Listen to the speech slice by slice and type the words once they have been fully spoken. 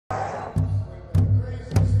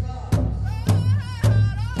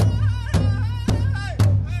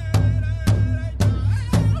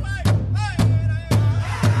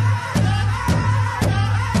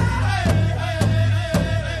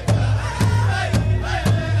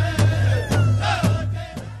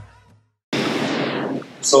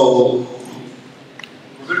So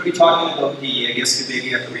we're going to be talking about the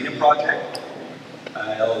Gesgapegiag Arena project.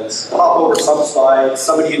 I'll pop over some slides,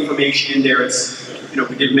 some of the information in there. It's,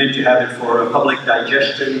 we didn't meant to have it for a public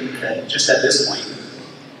digestion just at this point.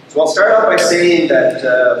 So I'll start out by saying that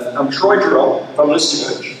I'm Jerome from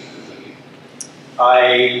Gesgapegiag.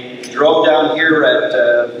 I drove down here at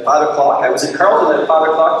 5 o'clock. I was in Carleton at 5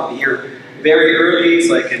 o'clock to be here very early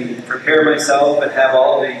so I can prepare myself and have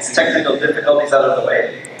all these technical difficulties out of the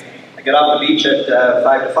way. I got off the beach at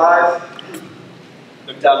 5 to 5,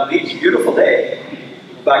 looked down the beach, beautiful day.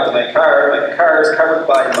 Back to my car. My car is covered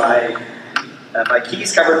by my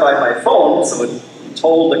keys covered by my phone, so it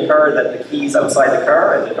told the car that the key's outside the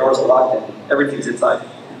car and the doors are locked and everything's inside.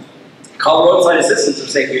 Call roadside assistance and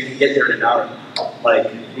say you can get there in an hour.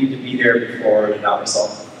 Like, you need to be there before an hour. So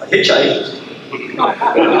I hitchhiked.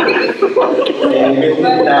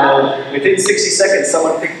 And within 60 seconds,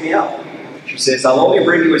 someone picked me up. She says, I'll only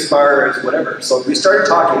bring you as far as whatever. So we started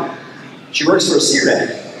talking. She works for a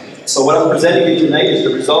CRAD. So what I'm presenting you tonight is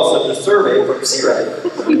the results of the survey from CRAD.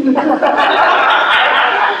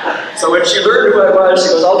 So when she learned who I was, she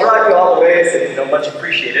goes, I'll drive you all the way. I said, much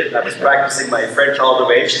appreciated. And I was practicing my French all the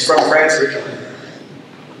way. She's from France originally.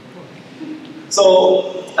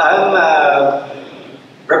 So I'm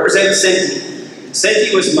represent Senti.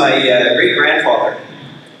 Senti was my great-grandfather.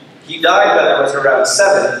 He died when I was around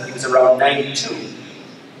 7. He was around 92.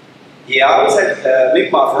 He always had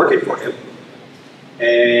Mi'kmaq working for him.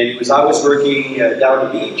 And he was always working down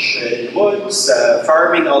the beach, in the woods,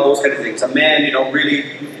 farming, all those kind of things. A man,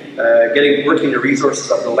 really working the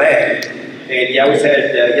resources of the land. And he always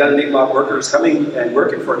had young Mi'kmaq workers coming and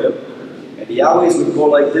working for him. And he always would go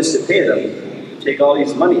like this to pay them. Take all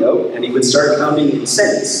his money out, and he would start counting in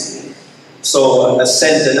cents. So a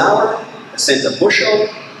cent an hour, a cent a bushel,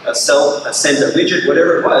 a cent a widget,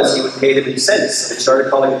 whatever it was, he would pay them in cents. And they started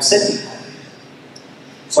calling him Senti.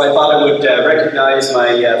 So I thought I would recognize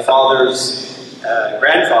my father's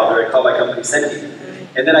grandfather and call my company Senti.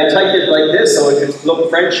 And then I typed it like this, so it could look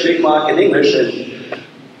French, Mi'kmaq, and English, and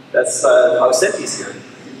that's how Senti's here.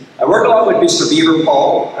 I work a lot with Mr. Beaver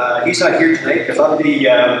Paul. He's not here tonight because I'm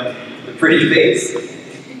the pretty face.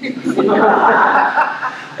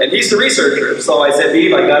 And he's the researcher. So I said,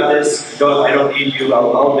 Beav, I got this. I don't need you.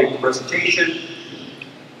 I'll make the presentation.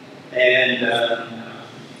 And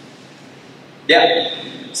yeah.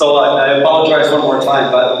 So I apologize one more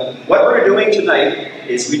time. But what we're doing tonight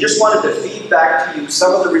is we just wanted to feed back to you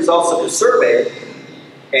some of the results of the survey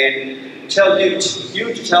and tell you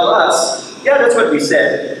to tell us, yeah, that's what we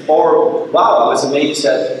said. Or, wow, I was amazed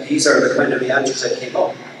that these are the kind of the answers that came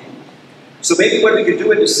up. So maybe what we could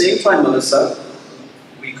do at the same time, Melissa,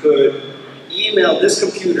 we could email this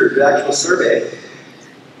computer the actual survey,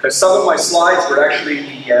 because some of my slides were actually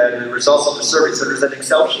the results of the survey. So there's an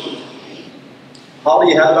Excel sheet.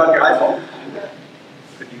 Holly, you have it on your iPhone?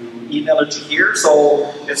 Could you email it to here?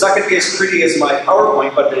 So it's not going to be as pretty as my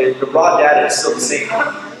PowerPoint, but the raw data is still the same.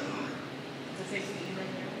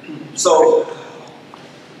 So,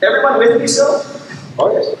 everyone with me still?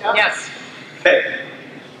 Oh, yes. Yes. Okay.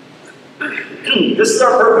 This is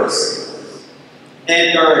our purpose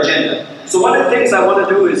and our agenda. So one of the things I want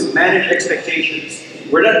to do is manage expectations.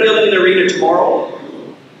 We're not building an arena tomorrow.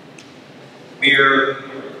 We're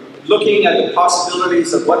looking at the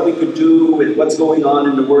possibilities of what we could do with what's going on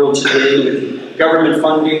in the world today with government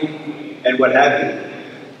funding and what have you.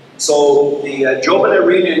 So the Jobin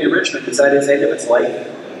Arena in Richmond is at its end of its life.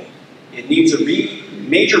 It needs a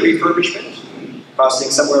major refurbishment,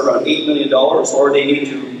 costing somewhere around $8 million, or they need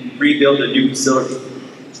to rebuild a new facility.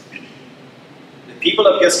 The people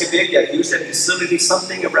of Gesgapegiag use that facility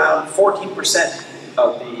something around 14%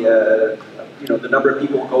 of the number of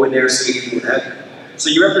people who go in there skating and what have you. So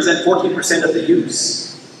you represent 14% of the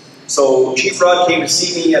use. So Chief Rod came to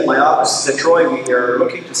see me at my office and said, Troy, we are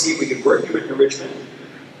looking to see if we can work you in Richmond,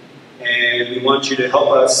 and we want you to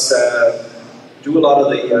help us do a lot of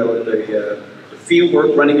the field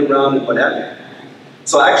work, running around and what have you.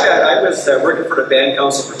 So actually, I was working for the band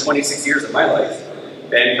council for 26 years of my life.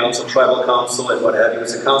 Band council, tribal council, and what have you. I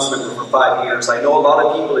was a council member for 5 years. I know a lot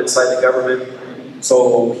of people inside the government,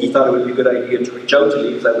 so he thought it would be a good idea to reach out to me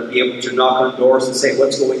because I would be able to knock on doors and say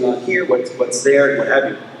what's going on here, what's there, and what have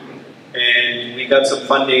you. And we got some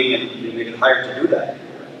funding, and we got hired to do that.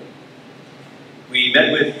 We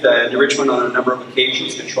met with New Richmond on a number of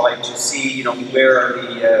occasions to try to see, where are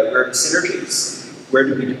the synergies. Where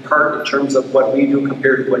do we depart in terms of what we do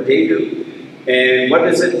compared to what they do? And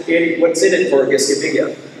what's in it for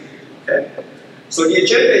Gesgapegiag? Okay. So the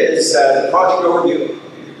agenda is the project overview.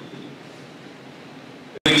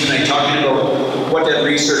 Tonight, talking about what that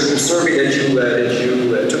research and survey that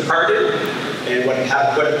you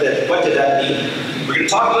what did that mean? We're going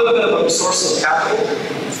to talk a little bit about the sources of capital,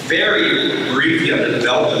 very briefly on the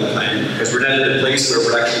development plan, because we're not in a place where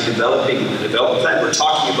we're actually developing the development plan. We're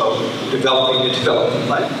talking about developing the development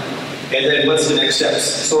plan. And then what's the next steps?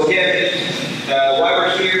 So again, why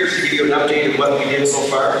we're here is to give you an update of what we did so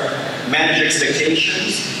far, manage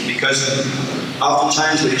expectations, because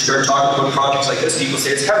oftentimes when you start talking about projects like this, people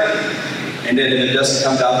say it's coming. And then it doesn't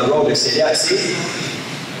come down the road, they say, yeah, see,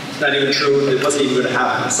 it's not even true, it wasn't even going to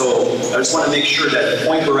happen. So I just want to make sure that the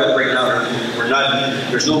point we're at right now,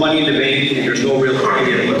 there's no money in the bank, and there's no real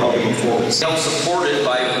idea about how to move forward. Self-supported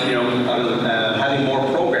by, having more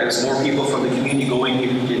programs, more people from the community going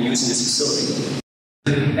and using this facility.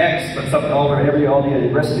 X, but something all the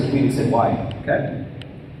rest of the community said Y, okay?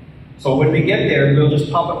 So when we get there, we'll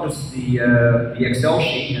just pop up the Excel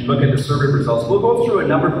sheet and look at the survey results. We'll go through a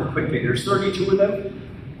number of them quickly. There's 32 of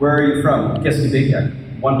them. Where are you from?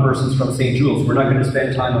 Gesgapegiag. One person's from St. Jules. We're not going to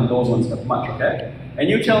spend time on those ones much, okay? And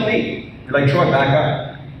you tell me. You're like, Troy, back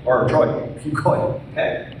up. Or Troy, keep going,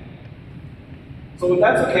 okay? So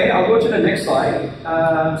that's okay. I'll go to the next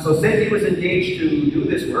slide. So Senti was engaged to do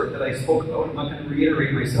this work that I spoke about. I'm not going to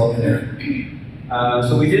reiterate myself there.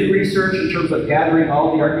 So we did research in terms of gathering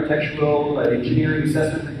all the architectural, engineering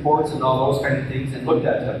assessment reports and all those kind of things and looked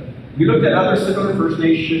at them. We looked at other similar First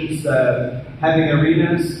Nations having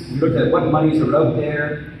arenas. We looked at what monies are out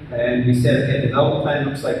there, and we said, okay, the development plan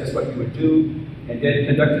looks like this is what you would do, and then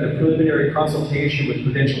conducted a preliminary consultation with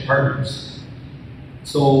potential partners.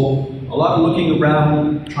 So a lot of looking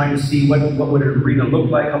around, trying to see what would an arena look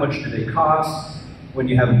like, how much do they cost. When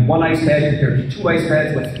you have one ice pad compared to two ice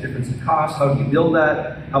pads, what's the difference in cost? How do you build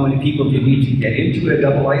that? How many people do you need to get into a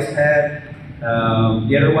double ice pad?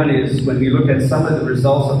 The other one is when we looked at some of the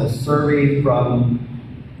results of the survey from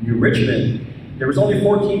New Richmond, there was only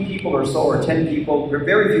 14 people or so, or 10 people. There were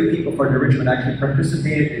very few people from New Richmond actually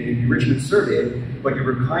participated in the New Richmond survey, but you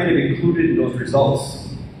were kind of included in those results.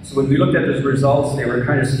 So when we looked at those results, they were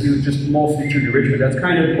kind of skewed just mostly to New Richmond. That's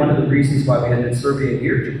kind of one of the reasons why we had that survey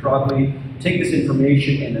here, to probably take this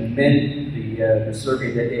information and amend the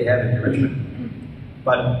survey that they have in New Richmond.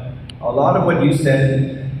 But a lot of what you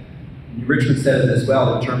said, New Richmond said it as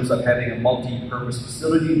well, in terms of having a multi-purpose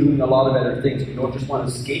facility, doing a lot of other things. We don't just want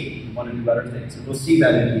to skate, we want to do other things. And we'll see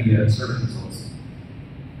that in the survey results.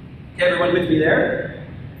 Okay, everyone with me there?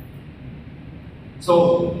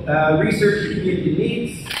 So, research the community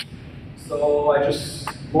needs. So I just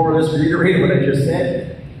more or less reiterated what I just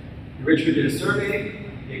said. New Richmond did a survey,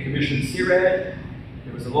 they commissioned CRAD,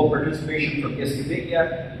 there was a low participation from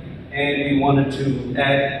Gesgapegiag, and we wanted to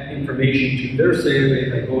add information to their survey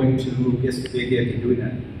by going to Gesgapegiag and doing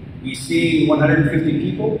that. We see 150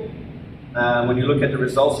 people. When you look at the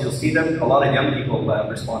results, you'll see them. A lot of young people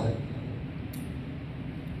responded.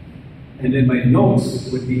 And then my notes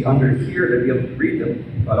would be under here to be able to read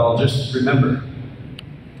them, but I'll just remember.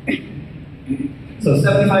 So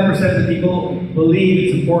 75% of the people believe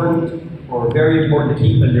it's important or very important to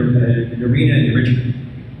keep an arena in Richmond.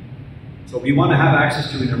 So we want to have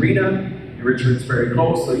access to an arena. Richmond's very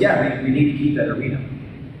close, so yeah, we need to keep that arena.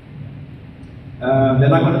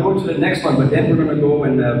 Then I'm going to go to the next one, but then we're going to go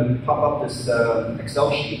and pop up this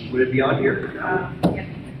Excel sheet. Would it be on here? Yeah. Okay.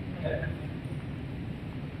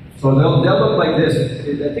 So they'll look like this.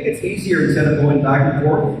 I think it's easier instead of going back and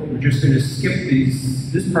forth. We're just going to skip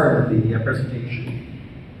this part of the presentation.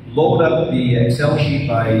 Load up the Excel sheet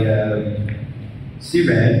by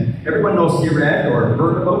CRAD. Everyone knows CRAD or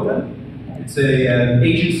heard about them. It's an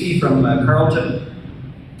agency from Carleton.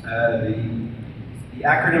 The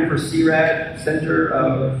acronym for CRAD, Center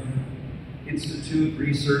of Institute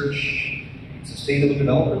Research Sustainable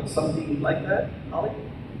Development, something like that, Holly?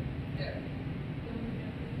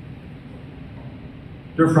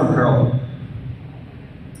 They're from Carleton.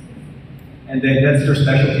 And then that's their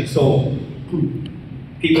specialty. So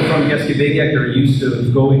people from Gesgapegiag are used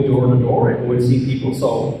to going door to door and would see people,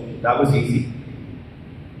 so that was easy.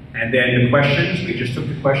 And then the questions, we just took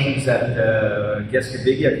the questions that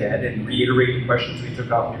Gesgapegiag had and reiterated the questions we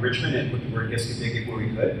took off New Richmond and put the word Gesgapegiag where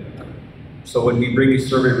we could. So when we bring these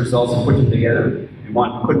survey results and put them together, we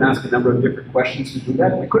couldn't ask a number of different questions to do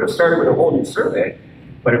that. We could have started with a whole new survey,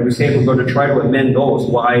 but if we say we're going to try to amend those,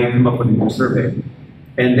 why come up with a new survey?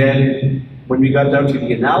 And then when we got down to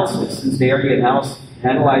the analysis, since they already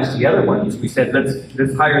analyzed the other ones, we said let's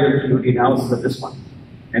hire them to do the analysis of this one.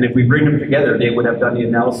 And if we bring them together, they would have done the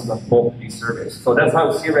analysis of both of these surveys. So that's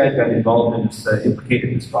how CRAD got involved in this, implicated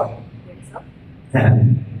in this project. Yeah.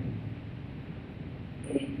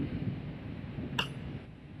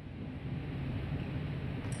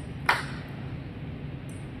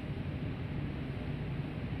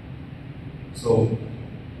 So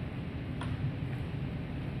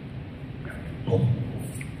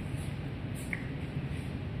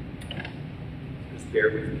bear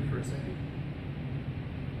with me for a second.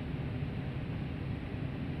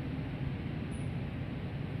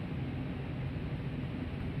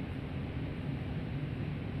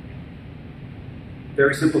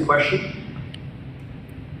 Very simple question.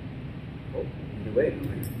 Oh, either way.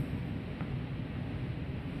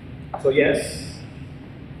 So yes,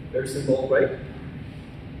 very simple, right?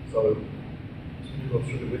 So I'm going to go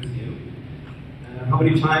through it with you. How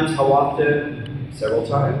many times? How often? Several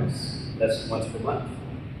times. Less than once per month.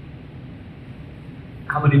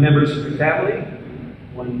 How many members of your family?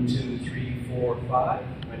 1, 2, 3, 4, 5.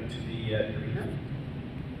 Went to the arena.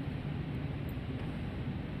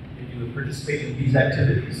 And you would participate in these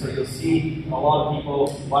activities. So you'll see a lot of people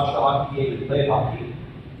watch the hockey game and play hockey.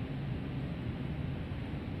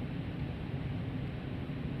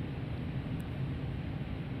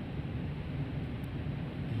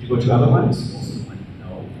 Did you go to other ones? Most of them went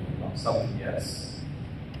no. Well, some yes.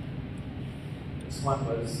 This one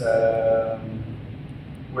was,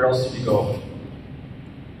 where else did you go?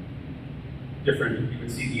 Different, you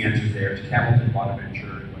would see the answers there. To Hamilton,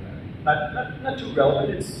 Bonaventure, not too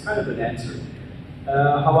relevant, it's kind of an answer.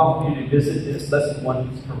 How often did you visit this? Less than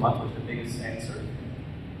once per month was the biggest answer.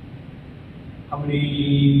 How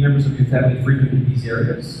many members of your family frequented these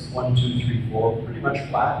areas? 1, 2, 3, 4, pretty much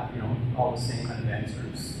flat, you know, all the same kind of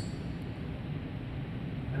answers.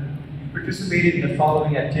 You participated in the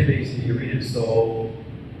following activities in the arena, so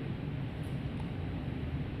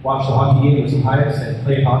watch the hockey game was the highest, and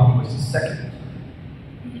play hockey was the second.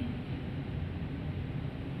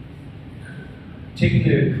 Taking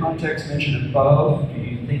the context mentioned above, do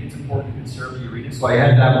you think it's important to conserve the arena? So I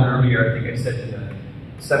had that one earlier, I think I said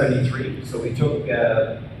 73. So we took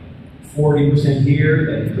 40% here,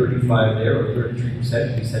 and 35 there, or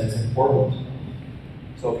 33%, we said it's important.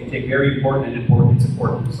 So if you take very important and important, it's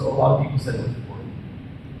important. So a lot of people said it was important.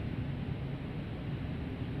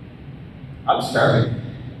 I'm starving.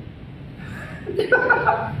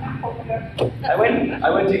 I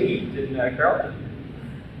went to eat in Carlton.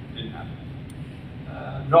 Didn't happen.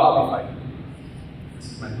 No, I'll be fine. This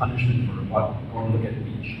is my punishment for going to look at the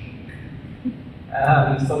beach.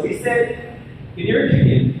 So we said, in your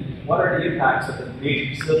opinion, what are the impacts of the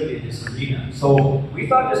major facility in this arena? So we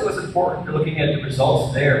thought this was important for looking at the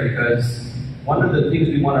results there, because one of the things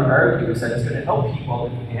we want to argue is that it's going to help people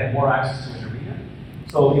if we have more access to an arena.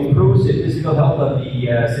 So it improves the physical health of the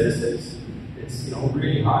citizens. It's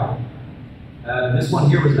really high. This one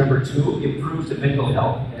here was number 2, improves the mental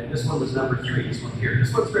health, and this one was number 3. This one here.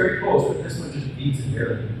 This one's very close, but this one just beats it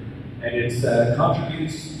here, and it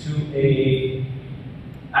contributes to a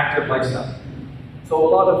active lifestyle. So a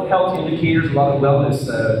lot of health indicators, a lot of wellness.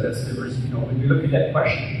 When we look at that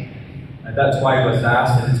question, and that's why it was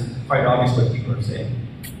asked, and it's quite obvious what people are saying.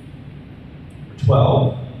 Number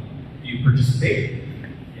 12, do you participate?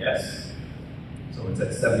 Yes. So it's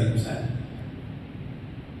at 70%.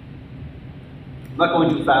 I'm not going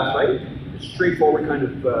too fast, right? It's straightforward kind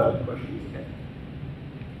of questions. Okay.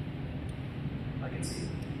 I can see.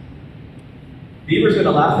 Beaver's going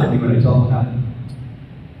to laugh at me when I tell him that.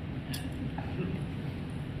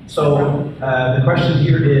 So the question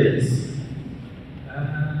here is,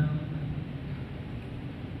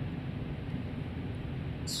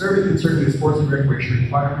 survey concerning the sports and recreation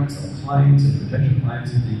requirements of clients and potential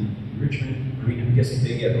clients in the enrichment arena and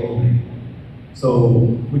Gesgapegiag only. So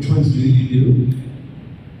which ones do you do?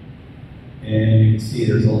 And you can see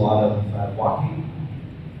there's a lot of walking,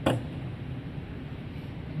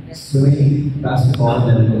 swimming, basketball, and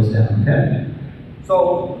then it goes down. Okay.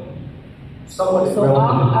 So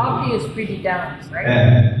hockey is pretty down, right?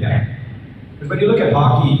 Yeah. Because when you look at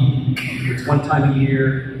hockey, it's one time a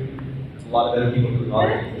year. There's a lot of other people who do a lot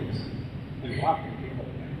of things.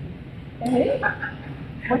 Hey?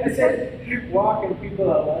 What I said, keep walking, people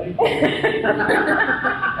are like.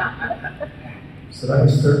 So that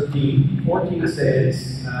was 13. 14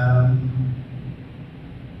 says,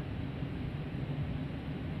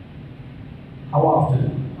 how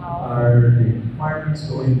often are the requirements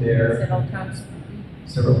going there?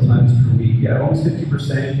 Several times per week. Yeah, almost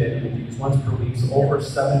 50%, and if you use once per week, so around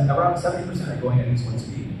 70% are going at least once a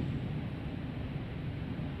week.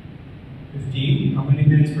 15, how many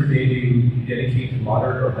minutes per day do you dedicate to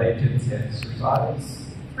moderate or high intensity exercise?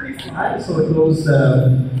 Pretty flat, so it goes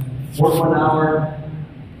 4 to 1 hour,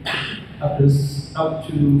 up to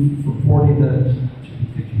from 40 to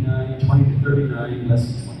 59, 20 to 39, less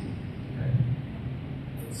than 20. Okay.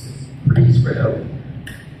 It's pretty spread out.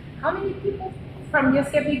 How many people from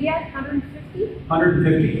Gesgapegiag? 150?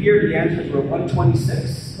 150 here, the answers were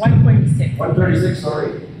 126. 126. 136,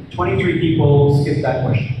 sorry. 23 people skipped that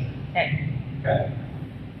question. Okay. Okay.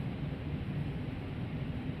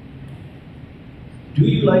 do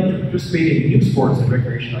you like to participate in new sports and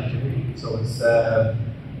recreational activity? So it's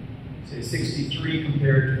say 63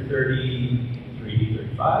 compared to 33,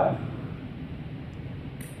 35.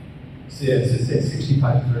 So yeah, it's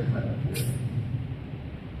 65 to 35 up here.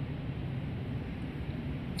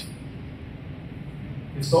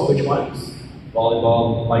 If so, which ones?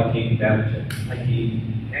 Volleyball, biking, badminton,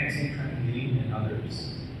 hiking, dancing, trampoline, and others.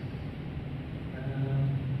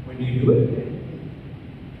 When do you do it?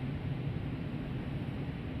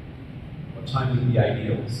 What time would be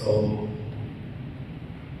ideal? So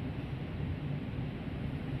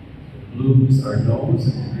blues are no's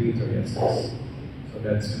and greens are yeses. So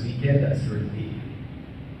that's the weekend, that's during the week.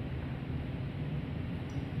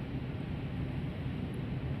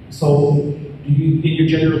 So, do you, in your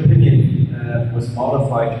general opinion, was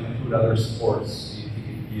modified to include other sports?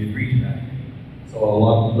 Do you agree to that? So a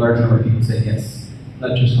large number of people say yes.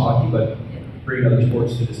 Not just hockey, but bring other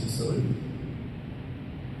sports to this facility.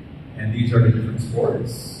 And these are the different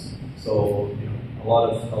sports. So, you know, a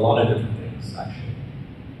lot of different things, actually.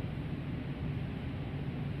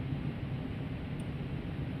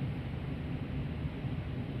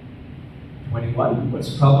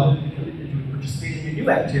 What's the probability that you would participate in a new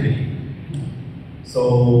activity?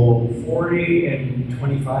 So 40 and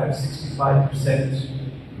 25,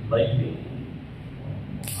 65% likely.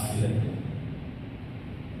 Highly likely.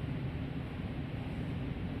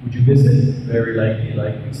 Would you visit? Very likely,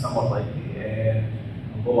 likely, somewhat likely, and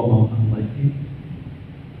a low amount unlikely.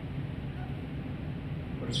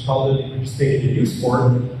 What is probability to participate in a new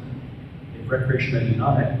sport if recreational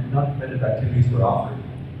and non-competitive activities were offered?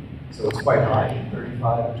 So it's quite high,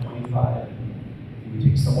 35 or 25. If you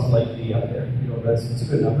take somewhat likely up there, you know, it's a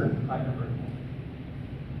good number, high number.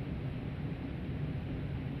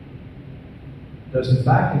 Does in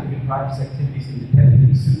fact if you can practice activities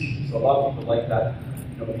independently suit you? So a lot of people like that,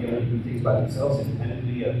 you know, be able to do things by themselves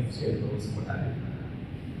independently of schedules and what have you.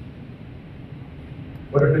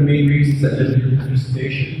 What are the main reasons that limit your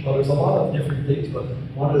participation? Well, there's a lot of different things, but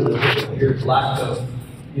one of the here is lack of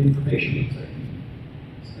information.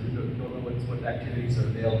 Don't know what activities are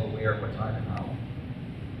available where, what time, and how.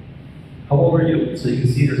 How old are you? So you can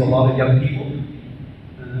see there's a lot of young people.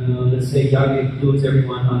 Let's say young includes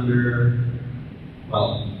everyone under,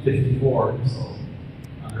 well, 54, so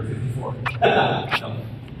under 54. No.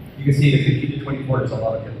 You can see the 50 to 24, there's a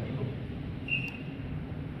lot of young people.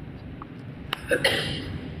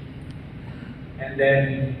 And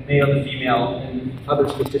then male to female, and other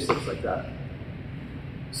statistics like that.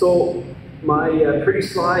 So my pretty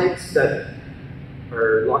slides that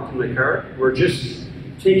are locked in my car, we're just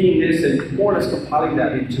taking this and more or less compiling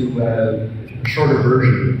that into a shorter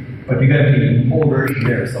version. But you got the whole version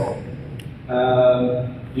there, so.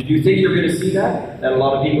 Did you think you were going to see that? That a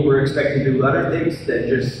lot of people were expecting to do other things than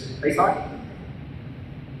just ice hockey?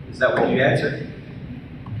 Is that what you answered?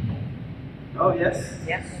 Oh, yes?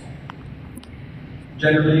 Yes.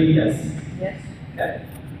 Generally, yes? Yes. Okay.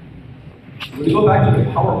 When we go back to the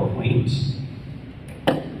PowerPoint,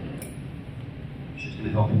 she's going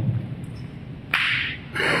to help me.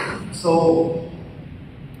 So,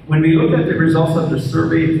 when we looked at the results of the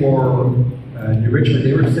survey for New Richmond,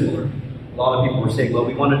 they were similar. A lot of people were saying, well,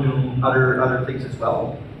 we want to do other things as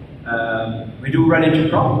well. We do run into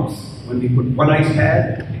problems. When we put one ice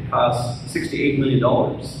pad, it costs $68 million.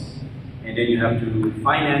 And then you have to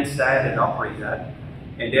finance that and operate that.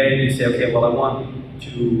 And then you say, okay, well, I want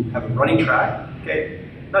to have a running track. Okay,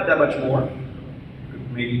 not that much more.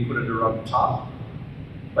 Maybe put it around the top.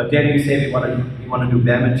 But then you say we want to do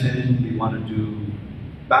badminton, we want to do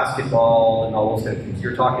basketball, and all those kind of things.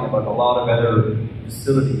 You're talking about a lot of other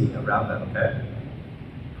facility around that. Okay.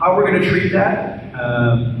 How we're going to treat that?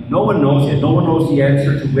 No one knows yet. No one knows the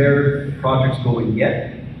answer to where the project's going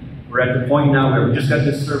yet. We're at the point now where we just got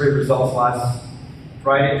this survey results last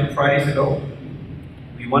Friday, 2 Fridays ago.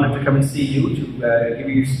 We wanted to come and see you to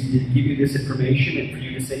give you this information and for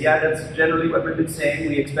you to say, yeah, that's generally what we've been saying.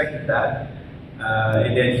 We expected that.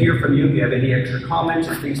 And then hear from you if you have any extra comments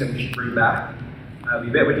or things that we should bring back. We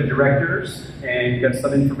met with the directors and got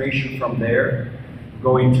some information from there. We're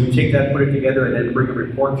going to take that, put it together, and then bring a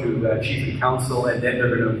report to Chief and Council, and then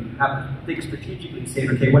they're going to have to think strategically and say,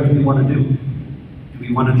 okay, what do we want to do? Do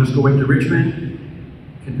we want to just go into Richmond,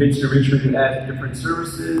 convince the Richmond to add different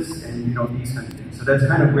services, and you know, these kind of things. So that's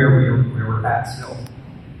kind of where we're at still.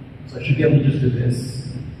 So I should be able to just do this.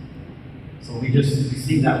 So we've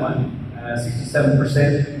seen that one.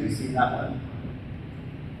 67%, we've seen that one.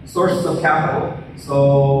 Sources of capital.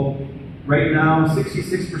 So right now,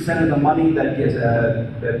 66% of the money that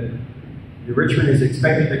the Richmond is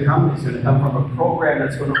expected to come is going to come from a program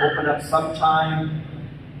that's going to open up sometime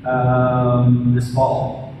this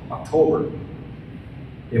fall, October.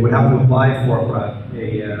 They would have to apply for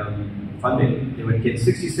funding. They would get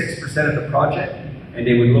 66% of the project, and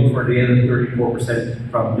they would look for the other 34%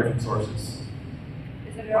 from different sources.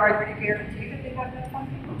 Is it already guaranteed that they have that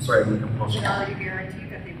funding? I'm sorry, I'm close. Is it already guaranteed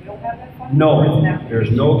that they will have that funding? No,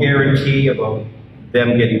 there's no guarantee about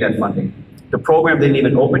them getting that funding. The program didn't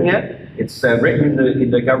even open yet. It's written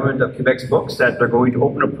in the government of Quebec's books that they're going to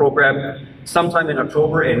open a program sometime in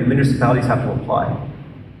October, and municipalities have to apply.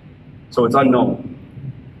 So it's unknown.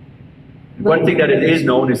 One thing that it is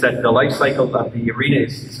known is that the life cycle of the arena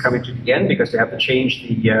is coming to the end because they have to change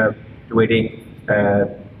the way they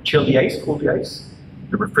chill the ice, cool the ice.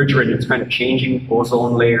 The refrigerant is kind of changing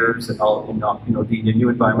ozone layers and all, the new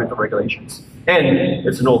environmental regulations. And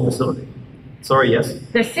it's an old facility. Sorry, yes?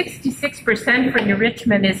 The 66% for New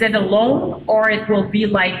Richmond, is it a loan or it will be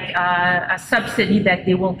like a subsidy that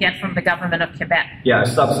they will get from the government of Quebec? Yeah, a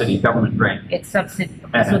subsidy, government grant. It's subsidy,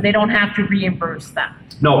 so they don't have to reimburse that.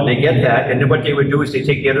 No, they get that, and then what they would do is they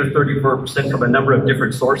take the other 34% from a number of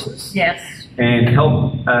different sources. Yes. And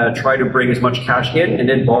help try to bring as much cash in and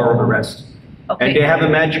then borrow the rest. Okay. And they have a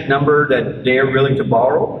magic number that they are willing to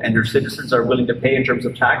borrow and their citizens are willing to pay in terms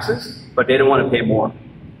of taxes, but they don't want to pay more.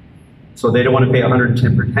 So they don't want to pay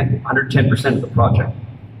 110% of the project.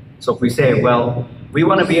 So if we say, well, we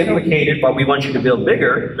want to be allocated, but we want you to build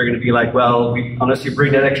bigger, they're going to be like, well, unless you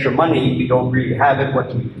bring that extra money, we don't really have it,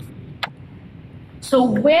 what do we do? So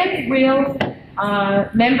when will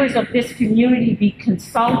members of this community be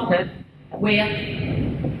consulted with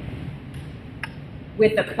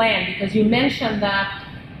the plan? Because you mentioned that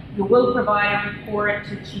you will provide a report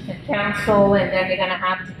to chief and council, and then they're going to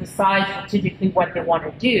have to decide strategically what they want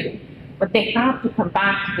to do. But they have to come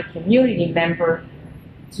back to the community member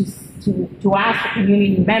to ask the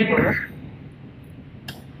community member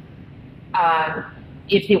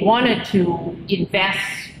if they wanted to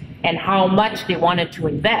invest and how much they wanted to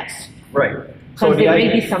invest. Right. Because there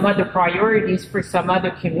may be some other priorities for some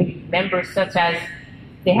other community members, such as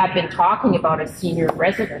they have been talking about a senior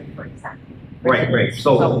resident, for example. Right.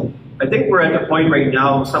 So I think we're at the point right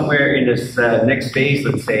now, somewhere in this next phase,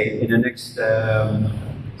 let's say, in the next,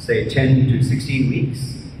 say, 10 to 16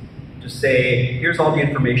 weeks, to say, here's all the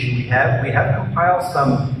information we have. We have compiled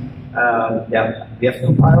some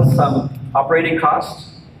operating costs.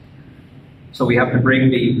 So we have to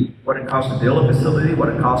bring what it costs to build a facility, what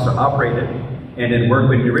it costs to operate it, and then work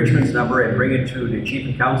with New Richmond's number and bring it to the chief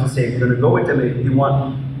and council, say, if you're going to go with them, if you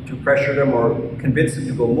want to pressure them or convince them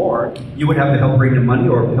to go more, you would have to help bring the money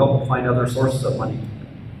or help find other sources of money.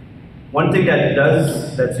 One thing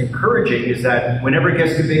that's encouraging is that whenever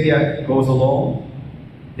Gesgapegiag goes alone,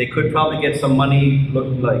 they could probably get some money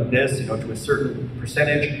looking like this, to a certain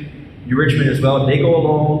percentage. New Richmond as well, if they go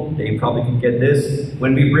alone, they probably can get this.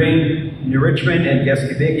 When we bring New Richmond and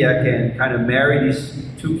Gesgapegiag and kind of marry these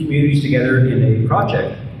two communities together in a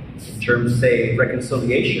project, in terms of, say,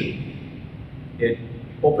 reconciliation, it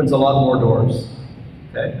opens a lot more doors.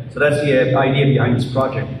 Okay? So that's the idea behind this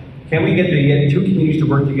project. Can we get two communities to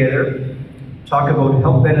work together, talk about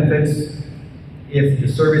health benefits? If the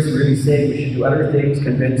service is really saying we should do other things,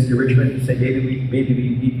 convince New Richmond to say maybe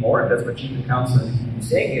we need more, if that's what chief and council is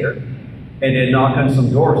saying here, and then knock on some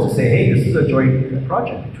doors to say, hey, this is a joint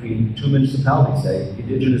project between two municipalities, an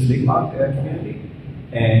Indigenous Mi'kmaq community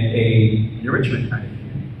and a New Richmond kind of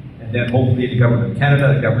community. And then hopefully the government of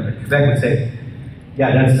Canada, the government of Quebec would say,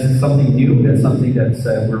 yeah, that's something new, that's something that's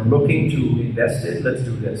we're looking to invest in, let's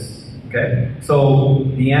do this. Okay? So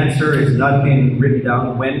the answer is not being written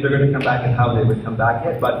down when they're going to come back and how they would come back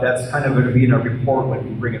yet, but that's kind of going to be in our report when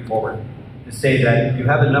we bring it forward. To say that you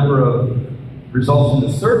have a number of results in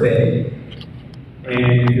the survey,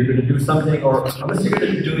 and you're going to do something, or unless you're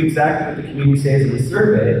going to do exactly what the community says in the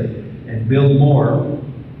survey and build more,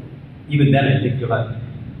 even then I think you'll have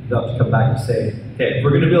to come back and say, okay, if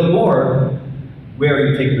we're going to build more, where are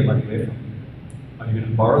you taking the money away from? Are you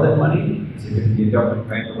going to borrow that money? Is it going to be a government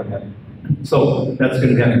grant or what have you? So that's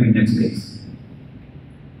going to have to be next phase.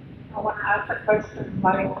 I want to ask a question.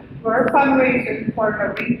 We're fundraising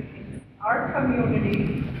for our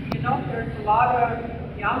community. There's a lot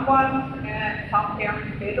of young ones and some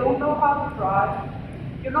parents, they don't know how to drive.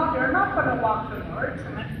 They're not going to walk to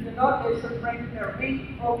Richmond. They should bring their wheat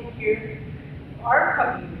over here to our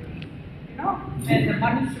community, and the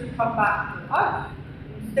money should come back to us.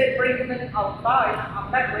 Instead of bringing it outside,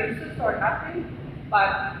 I'm not racist or nothing,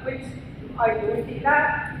 but which I do see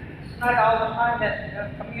that. It's not all the time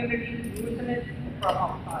that the community is using it from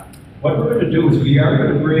outside. What we're going to do is we are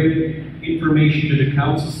going to bring information to the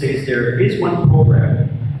council, says there is one program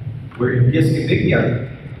where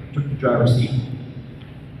Gesgapegiag took the driver's seat.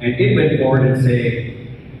 and it went forward and say,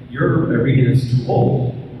 your arena is too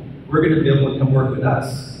old. We're going to be able to come work with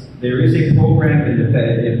us. There is a program in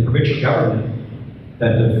the provincial government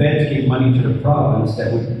that the feds gave money to the province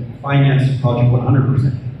that would finance the project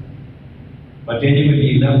 100%. But then you would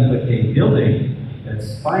be left with a building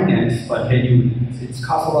that's financed, but then it's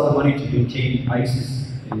cost a lot of money to maintain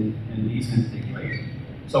ISIS and these kinds of things, right?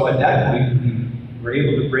 So at that point, we were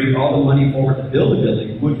able to bring all the money forward to build the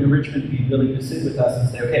building. Would Richmond be willing to sit with us and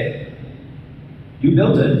say, okay, you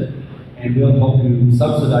built it, and we'll help you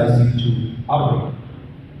subsidize you to operate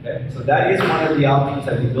it. Okay? So that is one of the options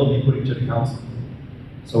that we will be putting to the council.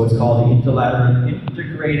 So it's called the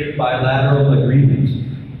Integrated Bilateral Agreement,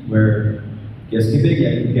 where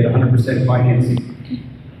Gesgapegiag would get 100% financing.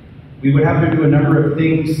 We would have to do a number of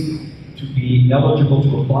things to be eligible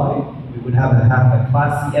to apply. We would have to have a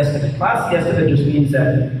Class C estimate. Class C estimate just means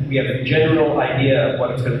that we have a general idea of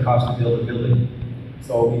what it's going to cost to build a building.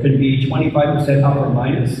 So it could be 25% up or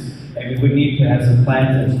minus, and we would need to have some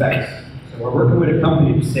plans and specs. So we're working with a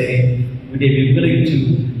company to say, would they be willing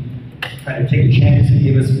to kind of take a chance and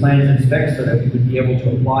give us plans and specs so that we would be able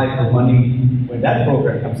to apply for money when that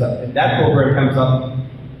program comes up. And that program comes up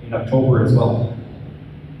in October as well.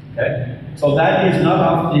 Okay? So that is not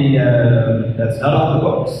off the, that's not off the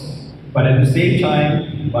books. But at the same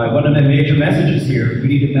time, by one of the major messages here, we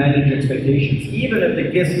need to manage expectations. Even if the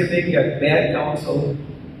Gesgapegiag bad council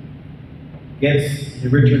gets the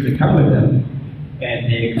Richmond to come with them,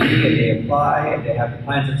 and they agree and they apply and they have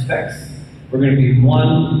plans and specs, we're going to be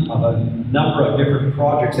one of a number of different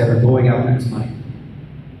projects that are going after this money.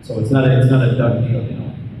 So it's not a done deal, you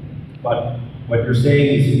know. But what you're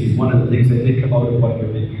saying is one of the things that did come out of what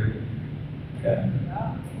you've been hearing. Okay.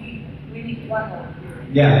 We need one more.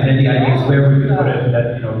 Yeah, and then the idea is where we could put it,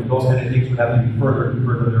 that, you know, those kind of things would have to be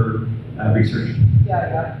further research.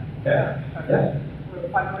 Yeah. Yeah. We're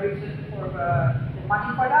fundraising for the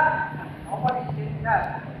money for that. Nobody's doing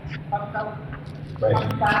that.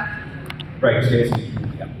 Right, Stacy.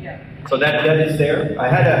 Yeah. So that is there. I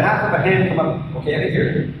had a half of a hand come up. Okay, I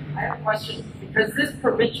hear. I have a question, because this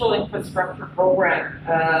provincial infrastructure program,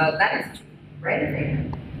 that is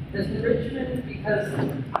renovated. Does Richmond, because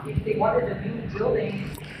if they wanted a new building,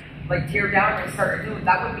 like tear down and start a new,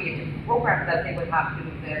 that would be a different program that they would have to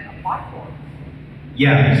then apply for.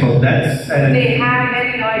 Yeah, so that's... Do they have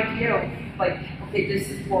any idea of, like, okay, this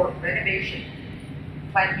is for renovation,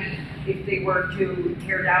 plan B, if they were to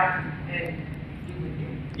tear down and do a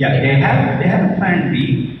new? Yeah, they have a plan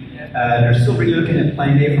B. They're still really looking at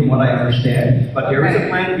plan A from what I understand, but there is a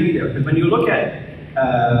plan B there. Because when you look at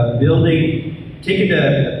taking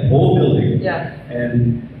the old building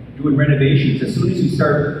and doing renovations, as soon as you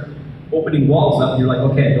start opening walls up, you're like,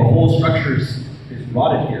 okay, the whole structure is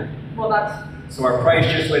rotted here. Well, that's... So our price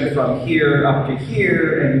just went from here up to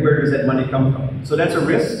here, and where does that money come from? So that's a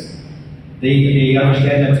risk. They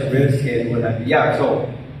understand that's a risk and what have you. Yeah,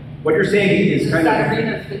 so what you're saying is kind of... That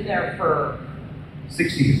arena's been there for...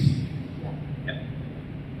 6 years. Yeah.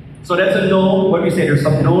 So that's a known, what do we say, there's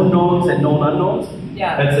some known knowns and known unknowns?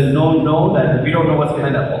 Yeah. That's a known known that we don't know what's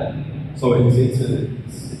behind that wall. So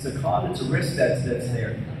it's a con, it's a risk that's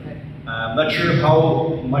there. Okay. I'm not sure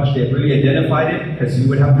how much they've really identified it, because you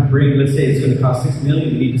would have to bring, let's say it's going to cost $6 million,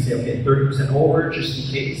 you need to say, okay, 30% over, just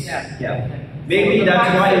in case. Yeah. Okay. Maybe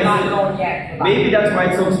that's why not known yet. maybe that's why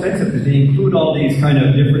it's so expensive, because they include all these kind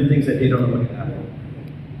of different things that they don't know what to have.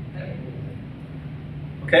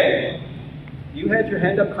 Okay? You had your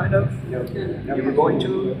hand up kind of? You were going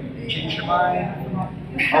to change your mind?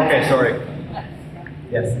 Okay, sorry.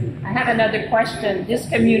 Yes. I have another question. This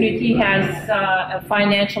community has a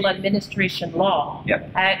financial administration law.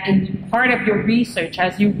 Yep. In part of your research,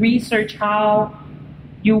 as you research how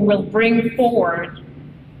you will bring forward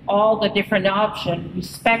all the different options,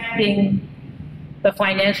 respecting the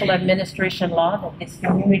financial administration law that this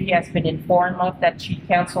community has been informed of, that Chief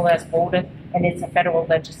Council has voted, and it's a federal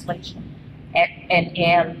legislation.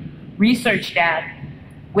 And research that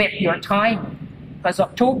with your timing, because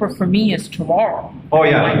October for me is tomorrow. Oh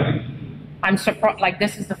yeah. I'm surprised, like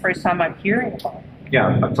this is the first time I'm hearing about it.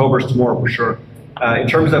 Yeah, October's tomorrow for sure. In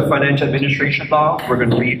terms of financial administration law, we're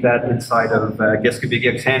going to leave that inside of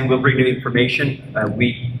Gesgapegiag's hand. We'll bring the information.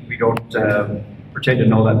 We don't pretend to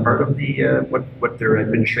know that part of the what their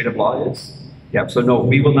administrative law is. Yeah, so no,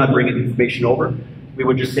 we will not bring any information over. We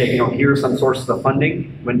would just say, you know, here are some sources of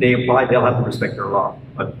funding. When they apply, they'll have to respect their law.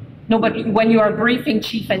 But no, but when you are briefing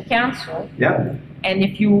Chief and Council, yeah, and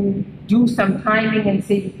if you do some timing and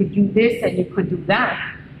say you could do this and you could do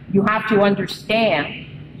that, you have to understand,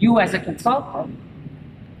 you as a consultant,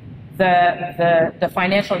 the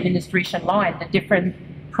financial administration law and the different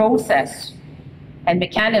process and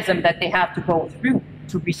mechanism that they have to go through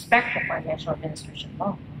to respect the financial administration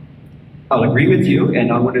law. I'll agree with you,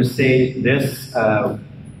 and I want to say this.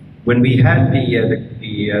 When we had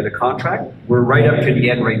the contract, we're right up to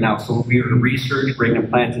the end right now. So we were research, bring in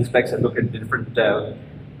plans and specs, and look at different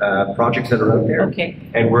projects that are out there. Okay.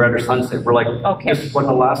 And we're under sunset. We're like, Okay. this is one of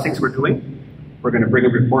the last things we're doing. We're going to bring a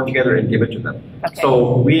report together and give it to them. Okay.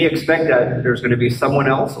 So we expect that there's going to be someone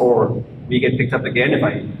else, or we get picked up again if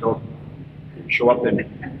I don't show up in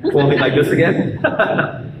clothing like this again.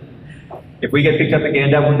 If we get picked up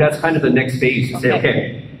again, that's kind of the next phase to say,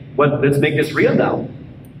 okay, let's make this real now.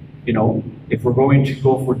 You know, if we're going to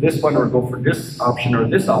go for this one or go for this option or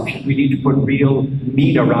this option, we need to put real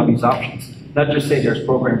meat around these options. Not just say there's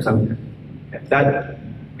programs out there. That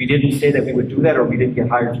we didn't say that we would do that, or we didn't get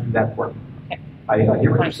hired to do that work. I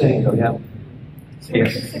hear what you're saying, though. Yeah. So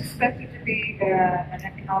is this expected to be an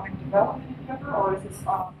economic development endeavor, or is this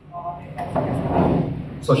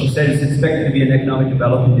So she said it's expected to be an economic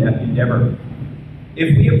development endeavor.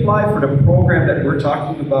 If we apply for the program that we're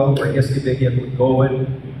talking about, where Gesgapegiag would go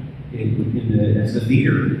as a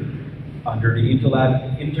leader under the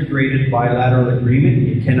integrated bilateral agreement,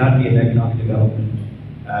 it cannot be an economic development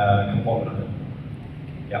component of it.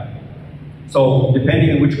 Yeah. So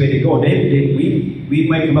depending on which way they go, we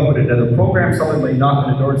might come up with another program. Someone might knock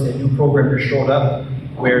on the door and say a new program just showed up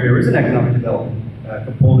where there is an economic development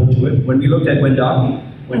component to it. When we looked at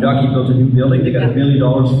Wendake built a new building. They got $1 million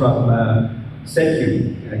from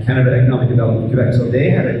Senti, Canada Economic Development Quebec. So they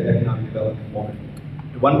had an economic development component.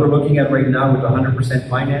 The one we're looking at right now with 100%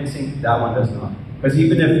 financing, that one does not. Because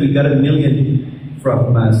even if we got $1 million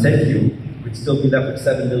from Senti, we'd still be left with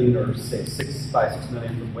 7 million or say 6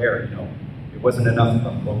 million from where, you know. It wasn't enough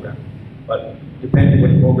of a program. But depending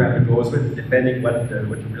what program it goes with, depending what the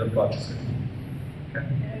real project is going to be. Okay.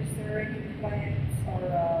 Is there any plans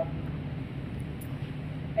or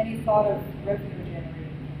any thought of revenue generating?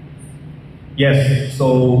 Yes,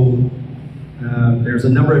 so there's a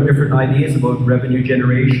number of different ideas about revenue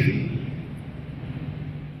generation.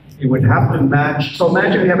 It would have to match, so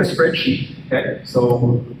imagine we have a spreadsheet, okay?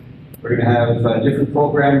 So we're going to have different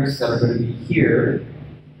programs that are going to be here,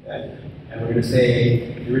 okay? And we're going to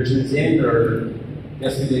say the Richmond's in, or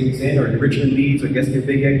Gesgapegiag's in, or the Richmond needs, or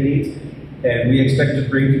Gesgapegiag needs, and we expect to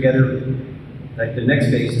bring together, like the next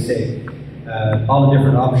phase to say, all the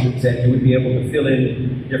different options, and you would be able to fill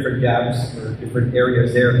in different gaps or different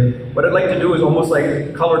areas there. What I'd like to do is almost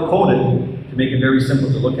like color-coded to make it very simple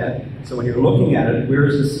to look at. So when you're looking at it,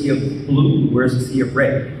 where's the sea of blue, where's the sea of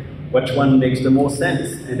red? Which one makes the most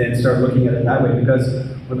sense? And then start looking at it that way, because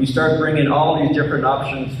when we start bringing all these different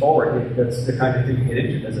options forward, that's the kind of thing we get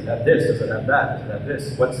into. Does it have this? Does it have that? Does it have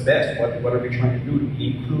this? What's best? What are we trying to do? Do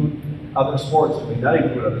we include other sports? Do we not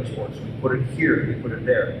include other sports? We put it here, we put it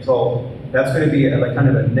there. So that's going to be like kind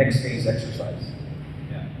of a next phase exercise.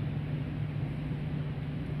 Yeah.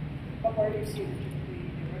 But where do you see the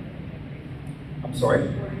revenue generating? I'm sorry?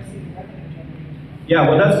 Where do you see the revenue generating? Yeah,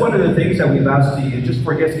 well, that's one of the things that we've asked you. Just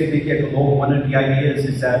for Gesgapegiag alone, one of the ideas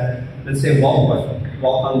is that, let's say Walcott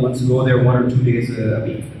wants to go there 1 or 2 days a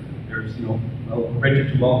week. There's, you know,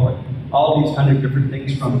 rented to Walcott. All these kind of different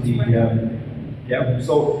things from the, yeah.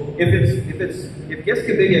 So if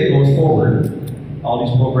Gesgapegiag goes forward, all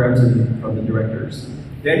these programs from the directors,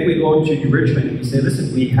 then we go to Richmond and we say,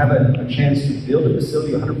 listen, we have a chance to build a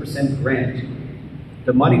facility 100% grant.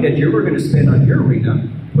 The money that you were going to spend on your arena,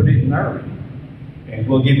 put it in our arena. And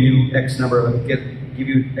we'll give you X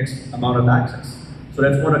amount of access. So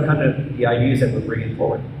that's one of kind of the ideas that we're bringing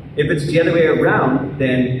forward. If it's the other way around,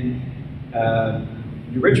 then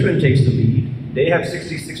Richmond takes the lead. They have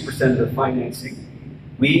 66% of the financing.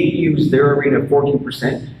 We use their arena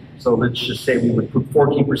 14%. So let's just say we would put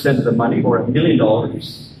 14% of the money, or $1 million.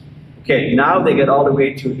 Okay, now they get all the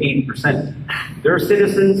way to 80%. Their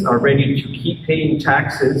citizens are ready to keep paying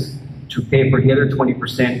taxes to pay for the other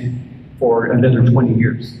 20% for another 20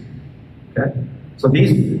 years. Okay? So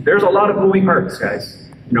there's a lot of moving parts, guys.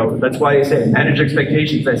 You know, that's why I say manage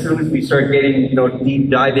expectations. As soon as we start getting, you know,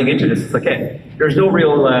 deep diving into this, it's like, okay, there's no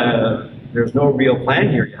real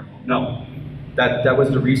plan here yet. No. That was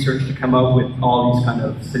the research to come up with all these kind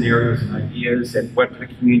of scenarios and ideas, and what could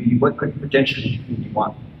potentially the community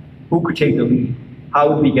want? Who could take the lead? How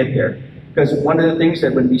would we get there? Because one of the things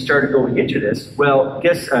that when we started going into this, well,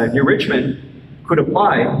 New Richmond could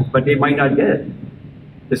apply, but they might not get it.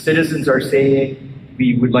 The citizens are saying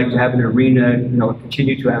we would like to have an arena, you know,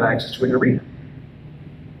 continue to have access to an arena.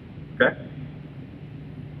 Okay?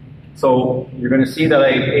 So you're going to see that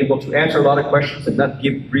I'm able to answer a lot of questions and not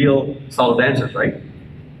give real solid answers, right?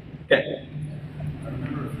 Okay. I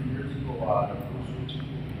remember a few years ago, the first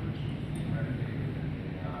being renovated,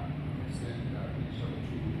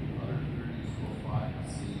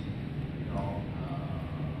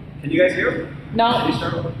 Can you guys hear? No. Can you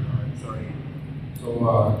start? Sorry. So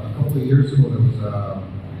a couple of years ago, there was I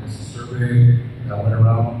guess a survey that went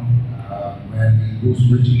around when the Goose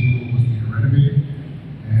Ritchie pool was being renovated,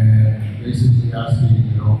 and basically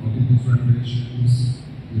asking, you know, if you did these renovations,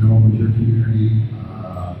 you know, would your community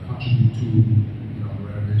contribute to, you know, the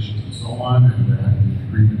renovations and so on, and there had to be an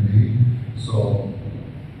agreement made. So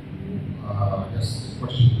I guess the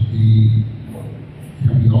question would be,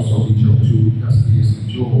 can we also reach out to Gesgapegiag and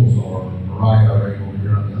Jules or Mariah right over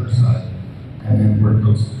here on the other side, and then work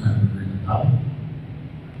out some kind of agreement out?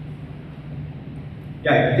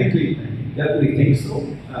 Yeah, I think we definitely think so,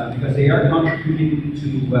 because they are contributing to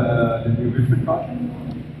the new Richmond project.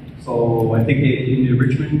 So I think in the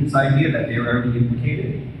Richmond's idea that they are already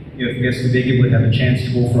implicated. If Gesgapegiag would have a chance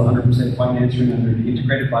to go for 100% financing under the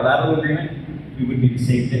integrated bilateral agreement, we would be the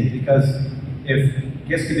same thing. Because if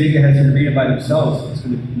Gesgapegiag has an arena by themselves, it's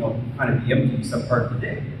going to, you know, kind of be empty some part of the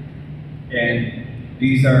day. And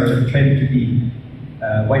these are tended to be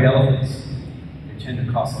white elephants. They tend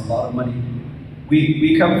to cost a lot of money.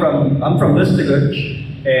 I'm from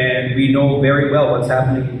Listigouche, and we know very well what's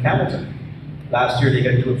happening in Hamilton. Last year they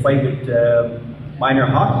got into a fight with minor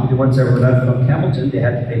hockey. The ones that were left from Hamilton, they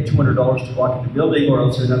had to pay $200 to walk in the building, or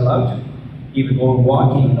else they're not allowed to. Even go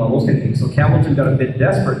walking and all those kind of things. So Hamilton got a bit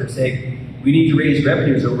desperate. They're saying, we need to raise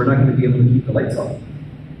revenues or we're not going to be able to keep the lights on.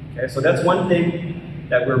 Okay, so that's one thing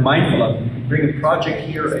that we're mindful of. We bring a project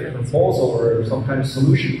here, a proposal or some kind of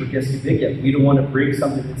solution for Gesgapegiag. We don't want to bring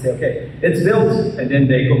something and say, okay, it's built, and then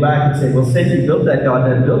they go back and say, well, Senti built that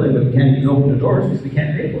goddamn building, but we can't even open the doors because we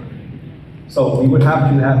can't pay for it. So we would have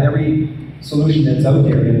to have every solution that's out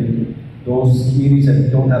there, and those communities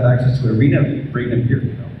that don't have access to an arena, bring them here,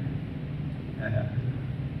 you know.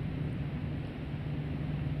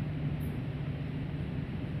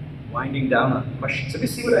 Winding down on questions. Let me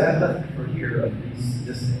see what I have left for here of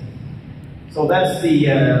this thing. So that's the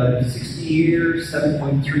 60 years,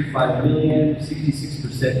 7.35 million,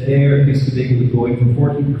 66% there. Gesgapegiag would go in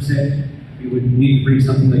for 14%. We would need to bring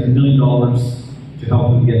something like $1 million to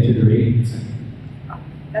help them get to their 80%.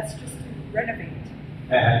 That's just to renovate.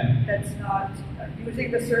 That's not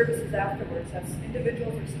using the services afterwards. That's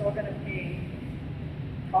individuals are still going to pay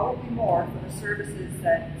probably more for the services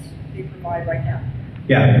that they provide right now.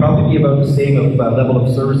 Yeah, it'd probably be about the same level of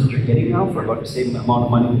service that you're getting now for about the same amount of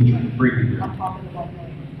money that you're bringing. On top of the 1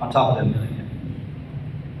 million. On top of that million.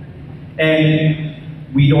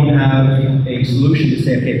 And we don't have a solution to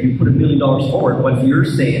say, okay, if you put $1 million forward, what you're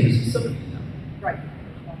saying is facility. Right.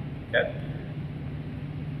 Okay.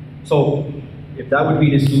 So if that would be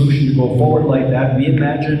the solution to go forward like that, we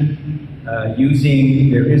imagine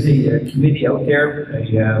there is a committee out there,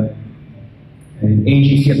 an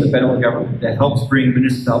agency of the federal government that helps bring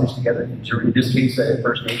municipalities together. In this case,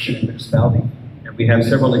 First Nation and municipality. And we have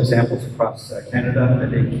several examples across Canada that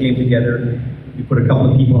they came together. We put a couple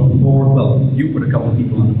of people on the board. Well, you put a couple of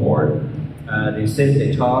people on the board. They sit,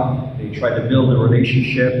 they talk, they try to build a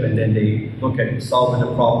relationship, and then they look at solving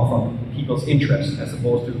the problem from people's interests as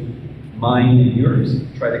opposed to mine and yours.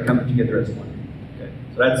 Try to come together as one. Okay.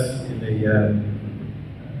 So that's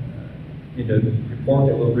in the report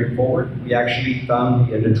that we'll bring forward. We actually found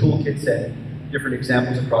the toolkit set different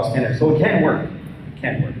examples across Canada. So it can work. It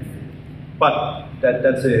can work. But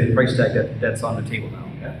that's a price tag that's on the table now.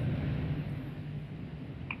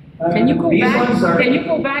 Okay? Can you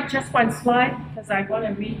go back just one slide? Because I want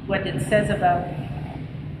to read what it says about it.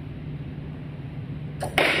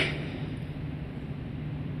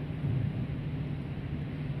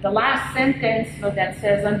 The last sentence that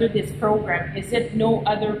says under this program, is it no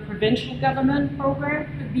other provincial government program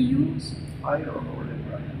could be used? I don't know where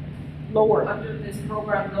they're at. Lower. Under this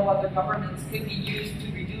program, no other governments could be used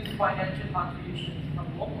to reduce financial contributions from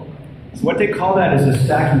local governments. So what they call that is a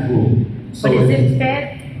stacking pool. So but is it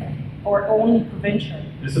fed or only provincial?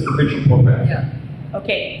 It's a provincial program. Yeah.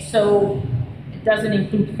 Okay, so it doesn't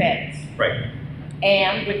include feds. Right.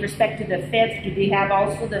 And with respect to the feds, do they have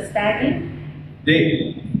also the stacking?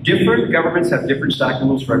 Different governments have different stacking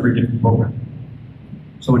rules for every different program.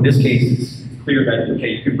 So in this case, it's clear that, okay,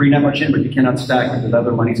 you can bring that much in, but you cannot stack it with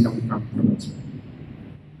other monies coming from elsewhere.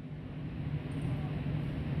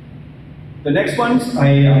 The next ones,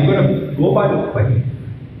 I'm going to go by them quick.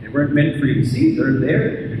 They weren't meant for you to see. They're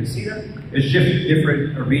there. You're going to see them. It's just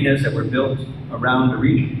different arenas that were built around the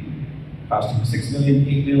region, costing $6 million,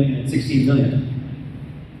 $8 million, and $16 million.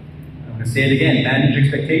 I'm going to say it again, manage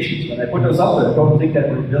expectations. When I put those up there, don't think that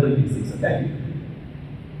we're building these things, okay?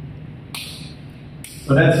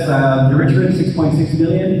 So that's the Richmond, 6.6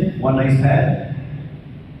 million, one nice pad.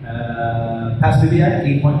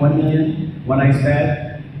 Facilitator, 8.1 million, one nice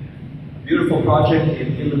pad. Beautiful total project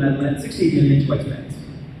in Netherlands, 16 million to expense.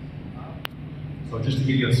 So just to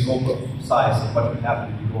give you a scope of size of what would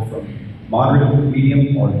happen if you go from moderate,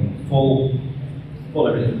 medium, or full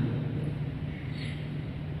everything.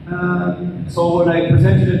 So what I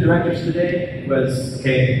presented to the directors today was,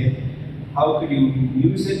 okay, how could you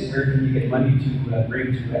use it? Where can you get money to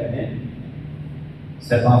bring to admin?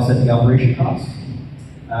 Offset the operation costs.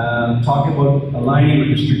 Talk about aligning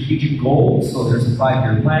with the strategic goals. So there's a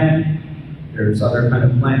 5-year plan. There's other kind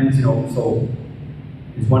of plans, you know. So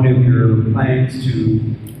is one of your plans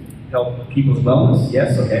to help people's wellness?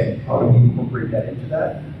 Yes. Okay. How do we incorporate that into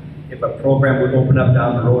that? If a program would open up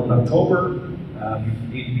down the road in October, you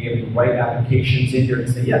need to be able to write applications in there and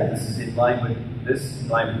say, yeah, this is in line with this, in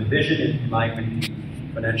line with the vision, in line with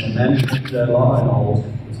the financial management law, and all those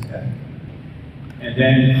things. Okay. And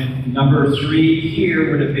then number 3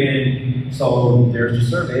 here would have been, so there's the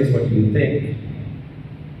surveys, what do you think?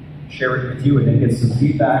 Share it with you and then get some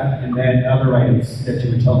feedback, and then other items that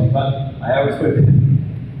you would tell me. But I always put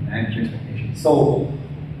manage your expectations. So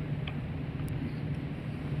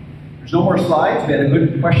there's no more slides. We had a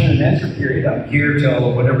good question and answer period. I'm here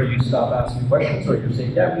till whenever you stop asking questions or you're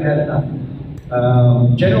saying, yeah, we had enough.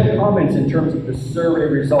 General comments in terms of the survey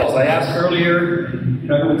results. I asked earlier,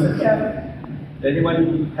 everyone said, yeah. Did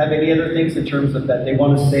anyone have any other things in terms of that they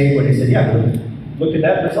want to say when they said, yeah, look at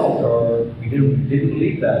that result, or we didn't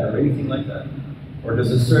believe that, or anything like that? Or does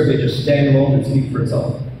the survey just stand alone and speak for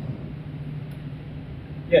itself?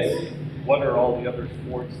 Yes? What are all the other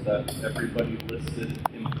sports that everybody listed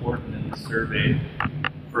important in the survey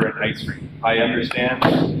for an ice rink? I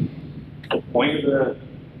understand the point of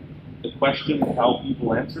the question and how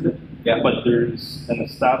people answered it, yeah. But there's an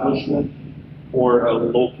establishment or a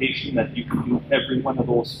location that you can do every one of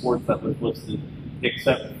those sports that was listed,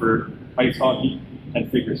 except for ice hockey and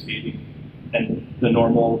figure skating and the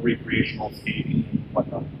normal recreational skating and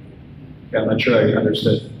whatnot. Yeah, I'm not sure I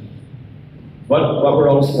understood. What were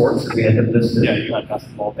all the sports that we had listed? Yeah, you had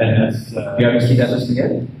basketball, tennis. You haven't seen that list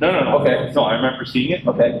again? No. Okay. No, I remember seeing it.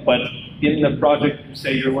 Okay. But in the project,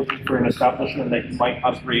 say you're looking for an establishment that you might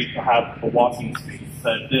upgrade to have a walking space,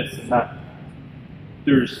 this and that.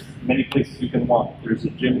 There's many places you can walk. There's a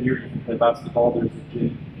gym here, you can play basketball. There's a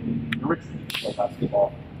gym in Richmond, you can play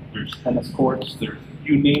basketball. There's tennis courts. There's,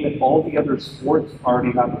 you name it, all the other sports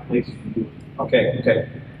already have a place you can do it. Okay.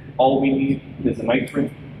 All we need is an ice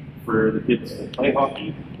rink for the kids to play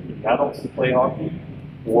hockey, for the adults to play hockey,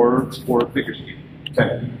 or for figure skating.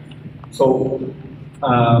 Okay. So,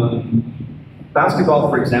 basketball,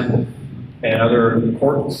 for example, and other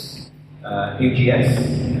courts,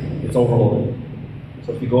 AGS, it's overloaded.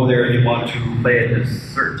 So if you go there and you want to play at a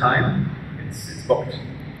certain time, it's booked,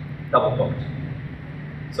 double booked.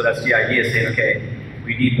 So that's the idea, saying, okay,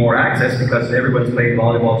 we need more access because everyone's playing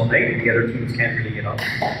volleyball tonight and the other teams can't really get on.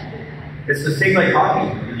 It's the same like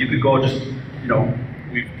hockey. You could go just,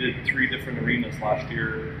 We did 3 different arenas last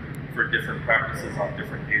year for different practices on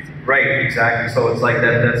different days. Right, exactly. So it's like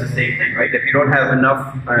that's the same thing, right? If you don't have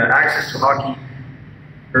enough access to hockey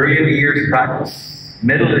early in the year to practice,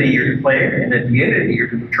 middle of the year to play, and at the end of the year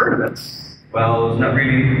to do tournaments, well, it's not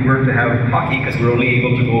really worth to have hockey because we're only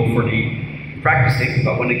able to go for the practicing,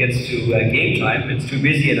 but when it gets to game time, it's too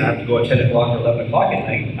busy and I have to go at 10 o'clock or 11 o'clock at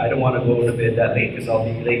night. I don't want to go to bed that late because I'll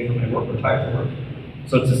be late for my work or tired for work.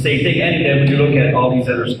 So it's the same thing. And then when you look at all these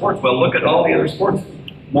other sports, well, look at all the other sports.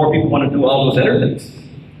 More people want to do all those other things.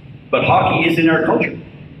 But hockey is in our culture.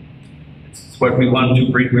 It's what we want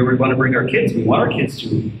to bring, where we want to bring our kids. We want our kids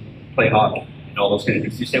to play hockey and all those kind of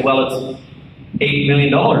things. You say, well, it's $8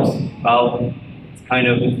 million. Well,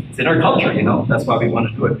 it's in our culture, That's why we want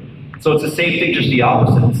to do it. So it's the same thing, just the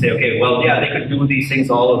opposite. And say, okay, well, yeah, they could do these things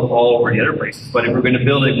all over the other places. But if we're going to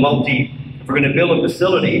build a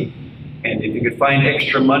facility, and if you could find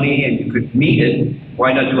extra money and you could meet it,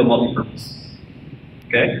 why not do a multi-purpose?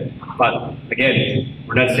 Okay? But again,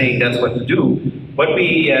 we're not saying that's what to do. What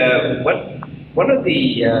are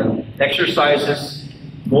the exercises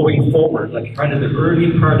moving forward, like kind of the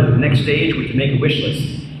early part of the next stage, we can make a wish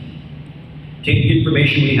list. Take the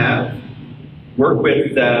information we have, work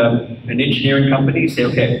with an engineering company, say,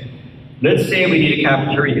 okay, let's say we need a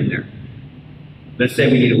cafeteria in there. Let's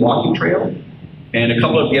say we need a walking trail and a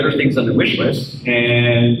couple of the other things on the wish list,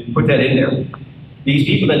 and put that in there. These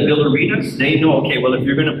people that build arenas, they know, okay, well, if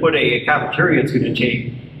you're going to put a cafeteria, it's going to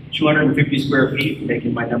take 250 square feet,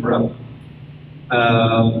 making my number up.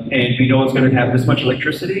 And we know it's going to have this much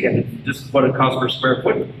electricity, and this is what it costs per square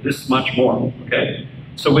foot, this much more, okay?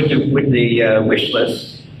 So with the wish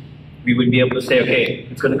list, we would be able to say, okay,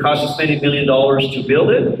 it's going to cost us many $1 million to build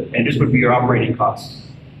it, and this would be your operating costs.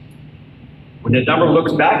 When the number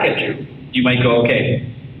looks back at you, you might go,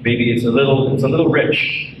 okay, maybe it's a little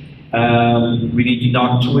rich. We need to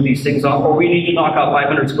knock 2 of these things off, or we need to knock out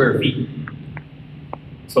 500 square feet.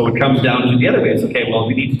 So it comes down to the other way. It's okay, well,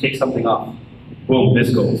 we need to take something off. Boom,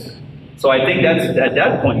 this goes. So I think that's, at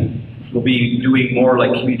that point, we'll be doing more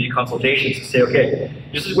like community consultations to say, okay,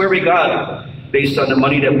 this is where we got based on the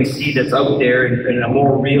money that we see that's out there in a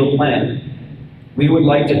more real plan. We would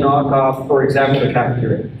like to knock off, for example, the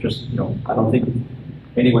cafeteria. Just, I don't think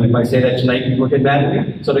anyone, if I say that tonight, people get mad at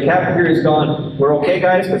me. So the cafeteria is gone. We're okay,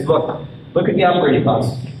 guys, because look at the operating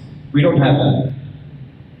costs. We don't have that.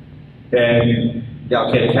 And yeah,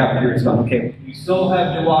 okay, the cafeteria is gone. Okay, we still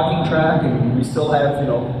have the walking track, and we still have,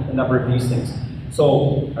 a number of these things.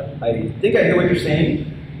 So I think I hear what you're saying.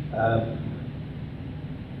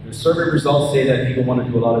 The survey results say that people want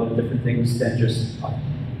to do a lot of different things than just.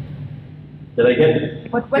 Did I get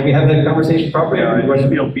it? Did we have that conversation properly?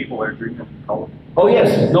 Yeah, people are drinking alcohol. Oh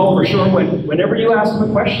yes, no, for sure. Whenever you ask them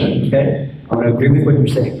a question, okay, I'm going to agree with what you're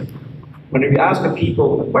saying. Whenever you ask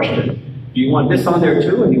people a question, do you want this on there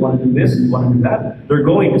too, and you want to do this, and you want to do that, they're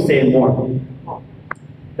going to say more.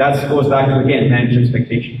 That goes back to, again, manage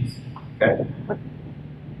expectations. Okay.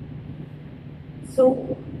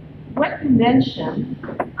 So, what you mentioned,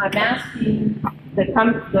 I'm asking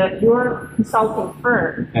your consulting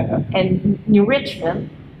firm and New Richmond.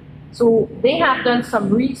 So they have done some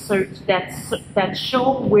research that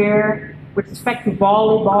show where, with respect to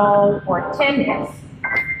volleyball or tennis,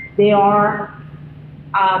 they are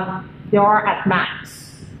at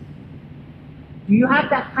max. Do you have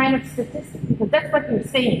that kind of statistic? Because that's what you're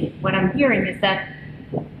saying. What I'm hearing is that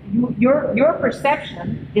your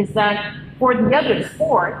perception is that for the other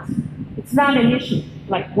sports, it's not an issue.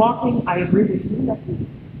 Like walking, I agree with you. That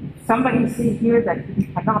somebody say here that you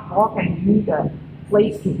cannot walk and you need a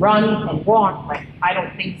place to run and walk, like I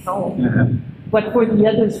don't think so. But for the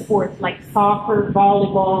other sports like soccer,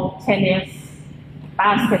 volleyball, tennis,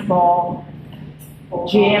 basketball,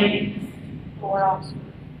 gym,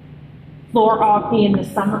 floor hockey in the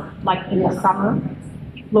summer,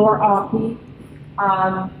 floor hockey.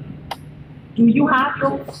 Do you have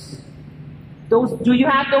those? Do you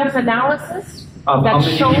have those analysis? How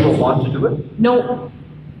many people want to do it? No,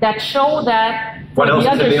 that show that for what else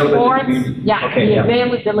the other is available sports, in the community? yeah, Okay, the yeah.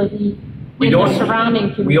 availability in the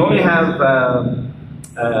surrounding community. We only have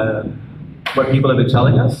what people have been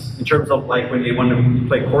telling us in terms of like when they want to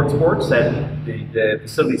play court sports, that the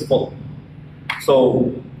facility's full.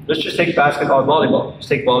 So let's just take basketball and volleyball. Let's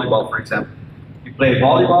take volleyball, for example. You play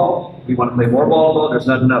volleyball, we want to play more volleyball, there's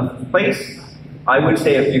not enough place. I would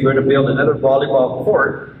say if you're going to build another volleyball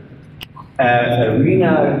court,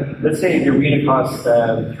 arena, let's say the arena costs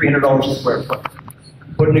 $300 a square foot.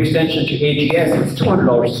 Put an extension to AGS, it's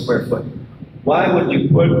 $200 a square foot. Why would you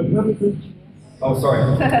put... Oh, sorry.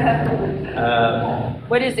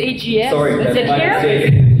 What is AGS? Sorry, is it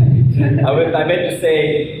here? I meant to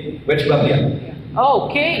say Gesgapegiag. Oh,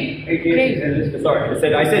 okay. Okay.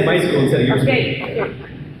 Sorry, I said my school instead of your school. Okay.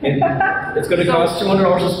 It's going to cost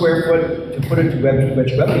 $200 a square foot to put it to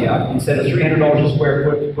Gesgapegiag instead of $300 a square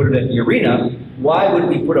foot to put it at the arena. Why would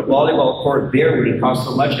we put a volleyball court there when it costs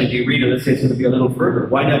so much at the arena? Let's say it's going to be a little further.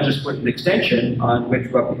 Why not just put an extension on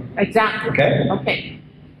Gesgapegiag? Exactly. Okay? Okay.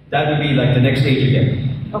 That would be like the next stage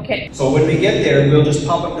again. Okay. So when we get there, we'll just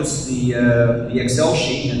pop up the Excel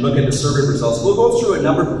sheet and look at the survey results. We'll go through a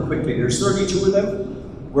number quickly. There's 32 of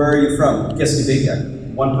them. Where are you from? Gesgapegiag.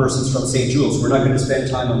 One person's from St. Jules. We're not going to spend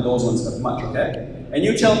time on those ones that much, okay? And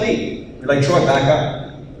you tell me. You're like, Troy, back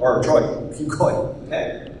up. Or Troy, keep going,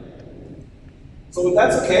 okay? So if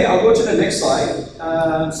that's okay, I'll go to the next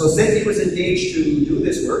slide. So Senti was engaged to do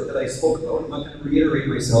this work that I spoke about. I'm not going to reiterate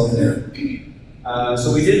myself there.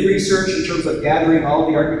 So we did research in terms of gathering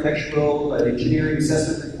all the architectural, engineering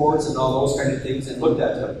assessment reports and all those kind of things and looked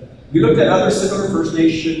at them. We looked at other similar First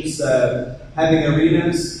Nations having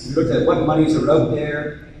arenas. We looked at what monies are out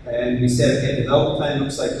there, and we said, okay, the development plan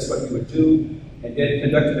looks like this is what we would do, and then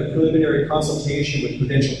conducted a preliminary consultation with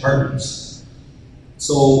potential partners.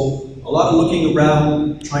 So a lot of looking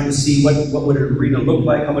around, trying to see what would an arena look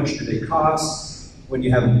like, how much do they cost. When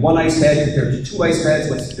you have one ice pad compared to 2 ice pads,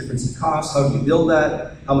 what's the difference in cost? How do you build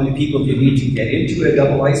that? How many people do you need to get into a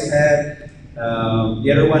double ice pad?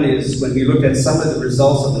 The other one is when we looked at some of the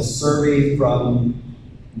results of the survey from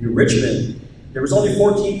New Richmond, there was only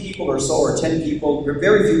 14 people or so, or 10 people,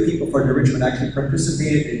 very few people from New Richmond actually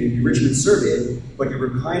participated in the New Richmond survey, but you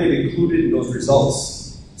were kind of included in those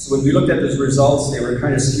results. So when we looked at those results, they were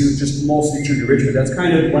kind of skewed just mostly to New Richmond. That's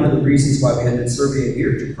kind of one of the reasons why we had that survey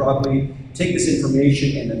here, to probably take this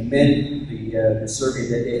information and amend the survey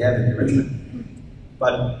that they have in New Richmond.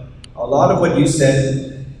 But a lot of what you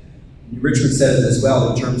said Richmond said it as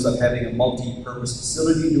well in terms of having a multi-purpose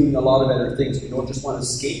facility, doing a lot of other things. We don't just want to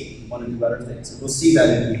escape, we want to do other things. And we'll see that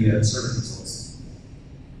in the survey results.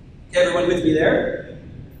 Okay, everyone with me there?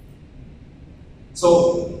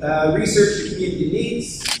 So, research the community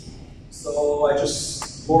needs. So I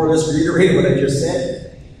just more or less reiterated what I just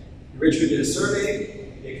said. Richmond did a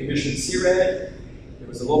survey, they commissioned CRAD, there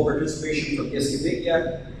was a low participation from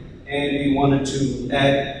Gesgapegiag, and we wanted to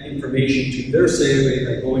add information to their survey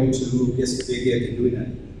by going to Gesgapegiag and doing that.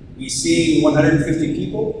 We see 150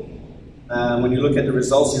 people. When you look at the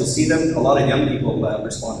results, you'll see them. A lot of young people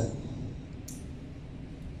responded.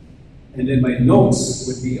 And then my notes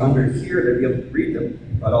would be under here to be able to read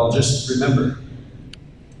them, but I'll just remember.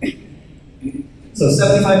 So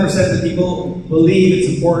 75% of the people believe it's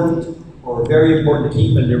important or very important to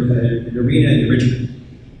keep an arena in Richmond.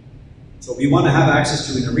 So we want to have access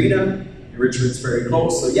to an arena. Richmond's very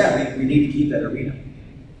close, so yeah, we need to keep that arena.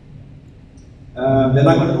 Then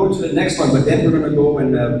I'm going to go to the next one, but then we're going to go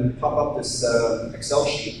and pop up this Excel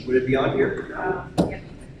sheet. Would it be on here?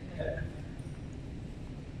 Yeah.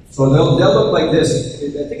 So they'll look like this.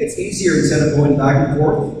 I think it's easier instead of going back and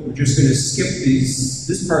forth. We're just going to skip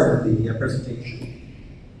this part of the presentation.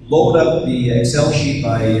 Load up the Excel sheet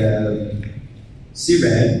by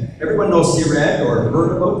CRAD. Everyone knows CRAD or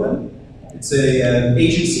heard about them? It's an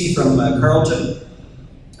agency from Carleton.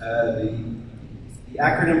 The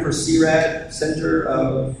acronym for CRAD, Center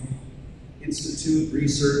of Institute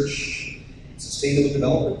Research Sustainable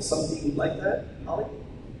Development, something like that, Holly?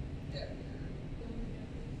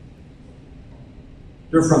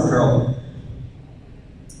 They're from Carleton.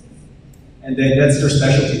 And that's their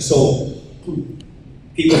specialty. So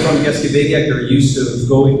people from Gesgapegiag are used to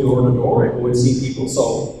going door to door and go and see people,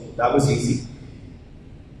 so that was easy.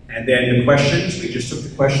 And then the questions, we just took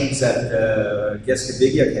the questions that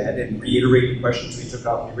Gesgapegiag had and reiterated the questions we took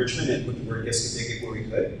out in Richmond and put the word Gesgapegiag where we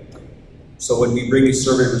could. So when we bring these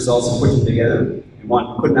survey results and put them together, we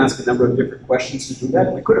couldn't ask a number of different questions to do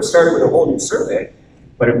that. We could have started with a whole new survey,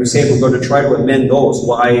 but if we say we're going to try to amend those,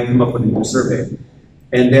 why come up with a new survey?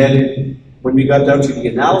 And then when we got down to the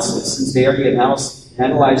analysis, since they already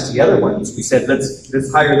analyzed the other ones, we said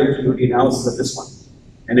let's hire them to do the analysis of this one.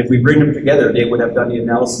 And if we bring them together, they would have done the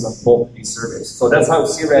analysis of both of these surveys. So that's how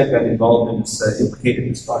CRAD got involved in this, implicated in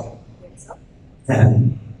this project.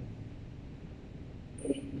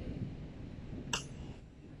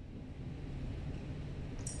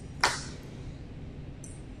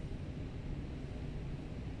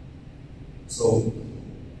 So,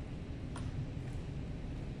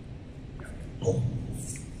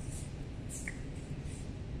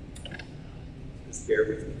 just bear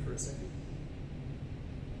with me for a second.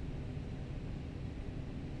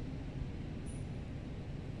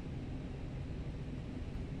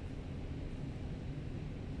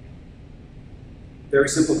 Very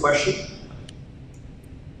simple question.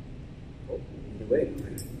 Oh, wait.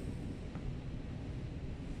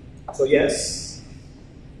 So yes,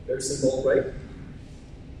 very simple, right?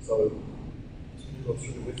 So I'm just going to go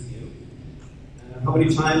through it with you. How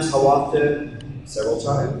many times? How often? Several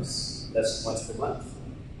times. Less than once per month.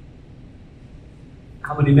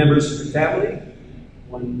 How many members of your family?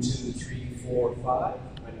 1, 2, 3, 4, 5.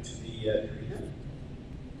 Went to the arena.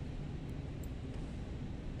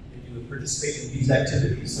 You would participate in these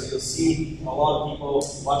activities. So you'll see a lot of people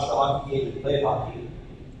watch the hockey game and play hockey.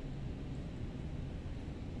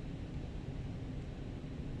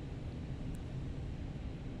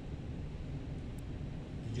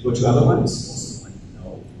 Did you go to other ones? Most of them no.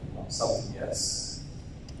 Some yes.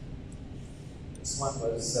 This one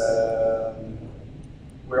was,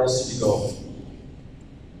 where else did you go?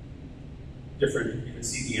 Different, you can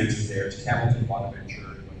see the answers there. To Hamilton, Bonaventure.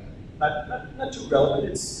 Not too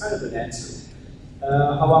relevant, it's kind of an answer.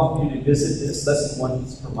 How often do you visit this? Less than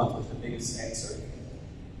once per month was the biggest answer.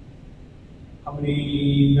 How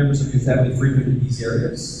many members of your family frequented these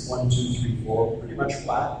areas? 1, 2, 3, 4, pretty much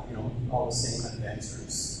flat, all the same kind of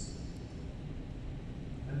answers.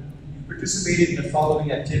 You participated in the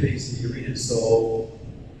following activities in the arena, so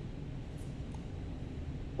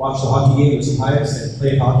watch the hockey game was the highest and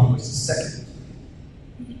play hockey was the second.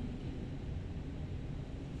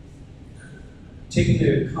 Taking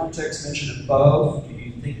the context mentioned above, do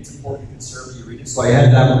you think it's important to conserve the arena? So I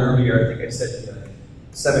had that one earlier, I think I said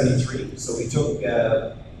 73. So we took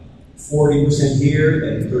 40% here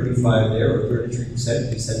and 35 there, or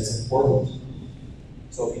 33%. They said it's important.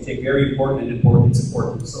 So if you take very important and important, it's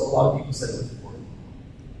important. So a lot of people said it was important.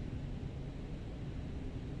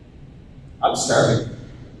 I'm starving.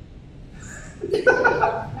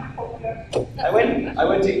 I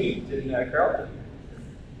went to eat in Carleton.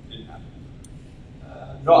 Didn't happen.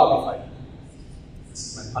 no, I'll be fine. This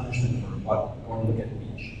is my punishment for going to look at the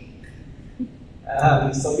beach.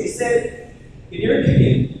 So we said, in your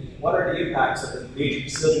opinion, what are the impacts of the major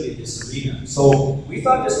facility in this arena? So we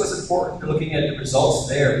thought this was important for looking at the results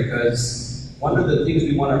there, because one of the things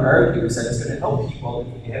we want to argue is that it's going to help people if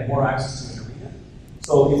we have more access to an arena.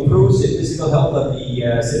 So it improves the physical health of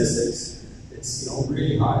the citizens. It's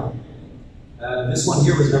really high. This one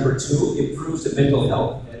here was number 2, improves the mental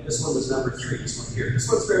health, and this one was number 3. This one here. This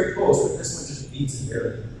one's very close, but this one just beats it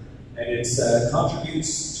there, and it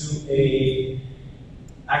contributes to a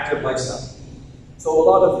active lifestyle. So a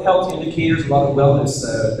lot of health indicators, a lot of wellness.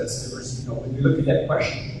 That's when we look at that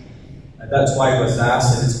question, that's why it was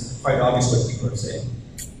asked, and it's quite obvious what people are saying.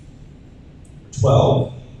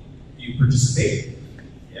 12, do you participate?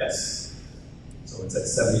 Yes. So it's at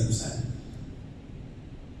 70%.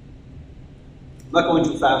 I'm not going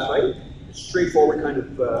too fast, right? It's straightforward kind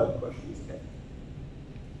of questions. Okay.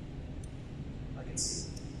 I can see.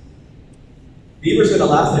 Beaver's going to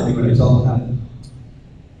laugh at me when I tell him that.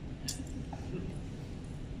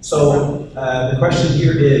 So the question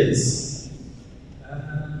here is,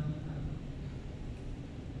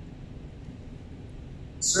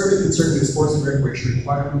 survey concerning the sports and recreation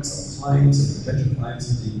requirements of clients and potential clients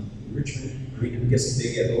in the enrichment, arena, and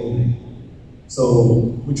Gesgapegiag only. So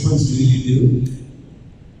which ones do you do?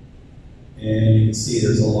 And you can see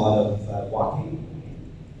there's a lot of walking,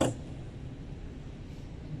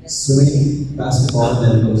 swimming, basketball, and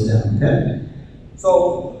then it goes down. Okay?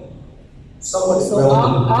 So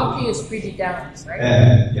somewhat hockey is pretty down, right?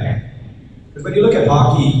 Yeah. Because when you look at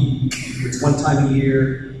hockey, it's one time a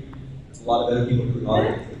year. A lot of other people do a lot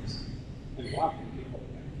of things. And walking people.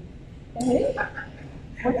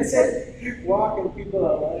 Like I said, keep walking people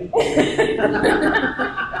away.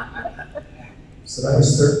 So that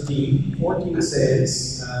was 13. 14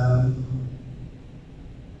 says,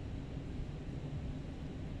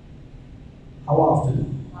 how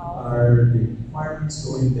often are the requirements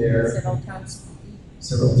going there?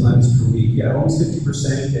 Several times per week. Yeah, almost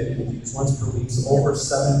 50%, and if you use once per week, so around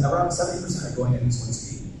 70% are going at least once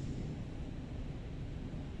a week.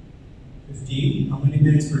 15, how many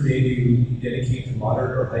minutes per day do you dedicate to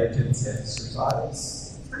moderate or high intensity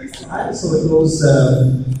exercise? It's pretty flat, so it goes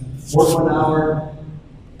 4 to 1 hour,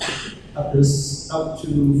 up to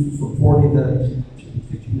from 40 to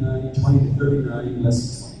 59, 20 to 39, less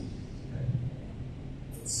than 20. Okay.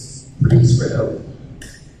 It's pretty spread out.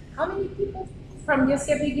 How many people from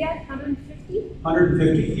Gesgapegiag? 150?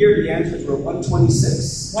 150. Here the answers were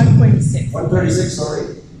 126. 126. 136, sorry.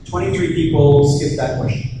 23 people skipped that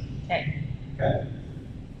question. Okay. Okay.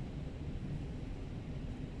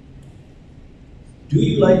 Do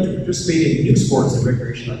you like to participate in new sports and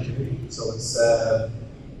recreational activity? So it's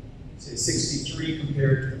say 63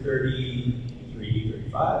 compared to 33,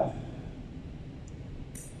 35.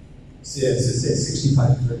 So it's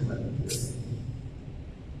 65 to 35.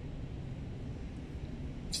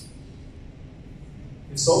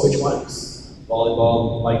 If so, which ones?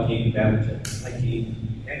 Volleyball, biking, badminton,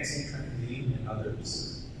 hiking, dancing, trampoline, and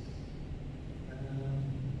others.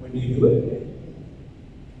 When do you do it?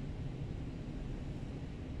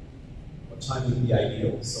 What time would be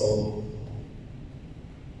ideal? So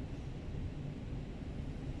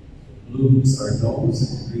blues are no's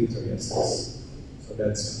and greens are yeses. So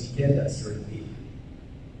that's the weekend, that's during the week.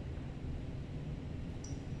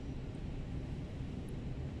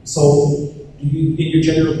 So, in your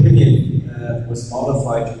general opinion, was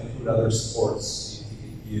modified to include other sports?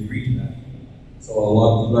 Do you agree to that? So a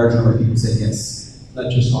large number of people said yes. Not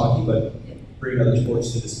just hockey, but bring other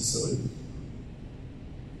sports to this facility.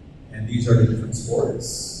 And these are the different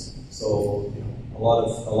sports. So a lot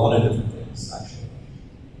of different things actually.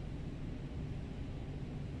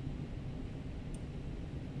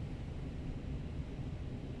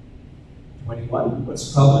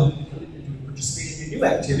 What's common to participate in a new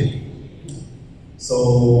activity?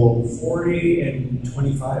 So 40 and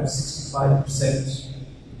 25, 65%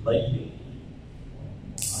 likely.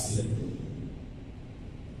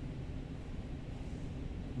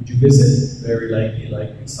 Would you visit? Very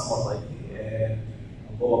likely, somewhat likely, and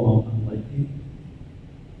a low amount unlikely.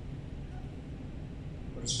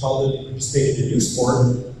 But it's probably to participate in a new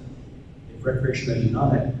sport if recreational and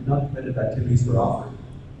non-competitive activities were offered.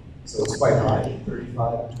 So it's quite high,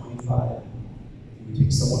 35, 25. If you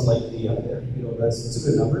take someone likely up there, it's a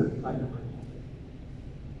good number, high number.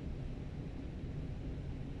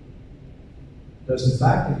 There's the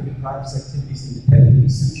fact that you can practice activities independently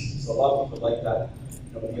essential. So a lot of people like that.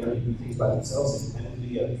 Be able to do things by themselves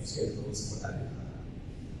independently of schedules and what have you.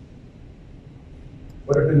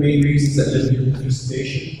 What are the main reasons that limit your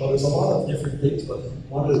participation? Well, there's a lot of different things, but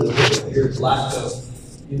one of the big here is lack of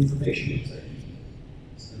information.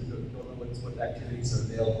 So you don't know what activities are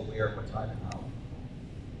available where, what time, and how.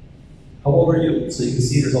 How old are you? So you can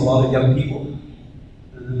see there's a lot of young people.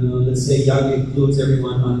 Let's say young includes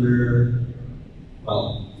everyone under,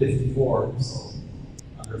 well, 54, so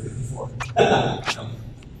under 54.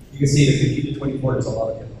 You can see the 50 to 24, there's a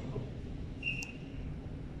lot of young people.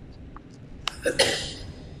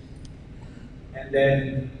 And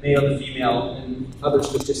then male to female and other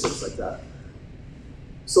statistics like that.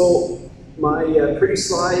 So my pretty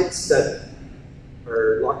slides that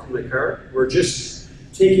are locked in my car, we're just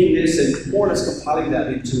taking this and more or less compiling that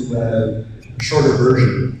into a shorter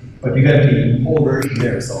version. But you got the whole version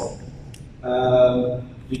there, so.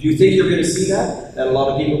 Did you think you were going to see that? That a lot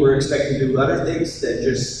of people were expecting to do other things than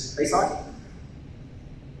just ice hockey?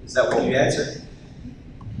 Is that what you answered?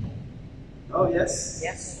 Oh, yes?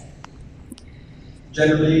 Yes.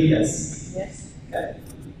 Generally, yes. Yes. Okay.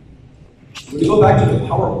 When we go back to the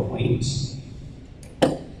PowerPoint,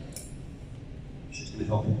 she's going to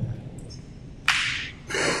help me.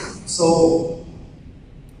 So,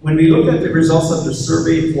 when we looked at the results of the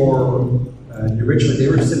survey for New Richmond, they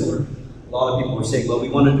were similar. A lot of people were saying, well, we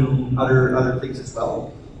want to do other things as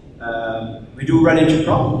well. We do run into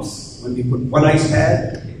problems. When we put one ice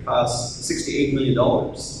pad, it costs $68 million.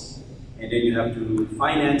 And then you have to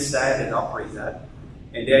finance that and operate that.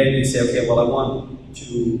 And then you say, okay, well, I want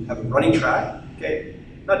to have a running track. Okay,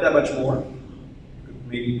 not that much more. You could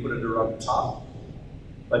maybe put it around the top.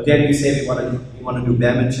 But then we say we want to do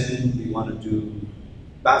badminton, we want to do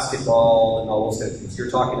basketball, and all those kind of things.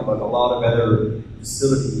 You're talking about a lot of other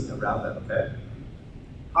facilities around that, okay?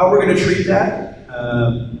 How we're going to treat that?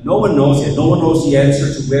 No one knows yet. No one knows the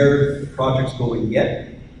answer to where the project's going yet.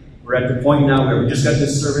 We're at the point now where we just got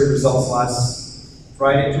this survey results last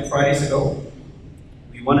Friday, 2 Fridays ago.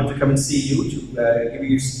 We wanted to come and see you to give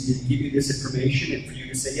you this information and for you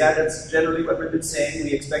to say, yeah, that's generally what we've been saying.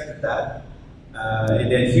 We expected that.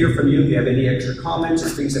 And then hear from you if you have any extra comments or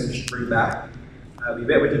things that we should bring back. We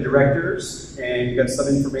met with the directors and we got some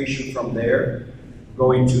information from there.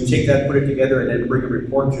 We're going to take that, put it together, and then bring a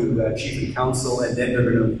report to Chief and Council, and then they're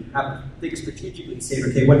going to have to think strategically and say,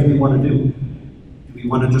 okay, what do we want to do? Do we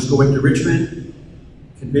want to just go into Richmond,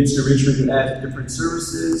 convince the Richmond to add different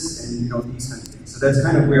services, and these kind of things. So that's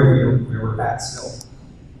kind of where we're at still.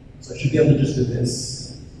 So I should be able to just do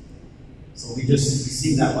this. So we've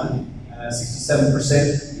seen that one.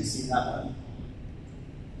 67%, we've seen that one.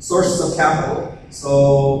 Sources of capital.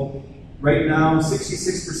 So right now,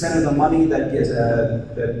 66% of the money that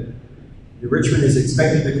the Richmond is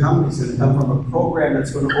expected to come is going to come from a program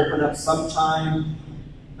that's going to open up sometime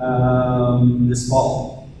this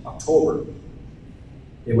fall, October.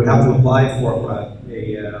 They would have to apply for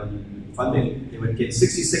funding. They would get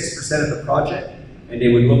 66% of the project, and they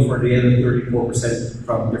would look for the other 34%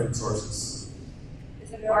 from different sources.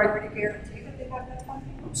 Is it already guaranteed that they have that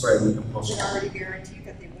funding? I'm sorry, we can Is it already guaranteed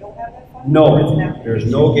that they will have that funding? No, there's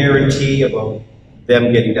no guarantee about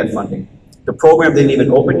them getting that funding. The program didn't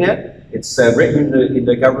even open yet. It's written in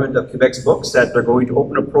the government of Quebec's books that they're going to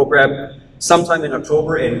open a program sometime in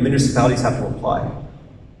October, and municipalities have to apply.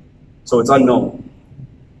 So it's unknown.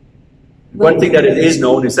 One thing that it is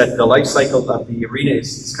known is that the life cycle of the arena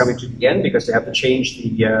is coming to the end because they have to change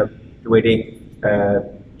the way they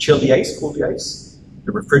chill the ice, cool the ice.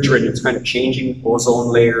 The refrigerant is kind of changing,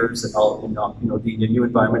 ozone layers, and all, the new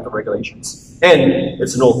environmental regulations. And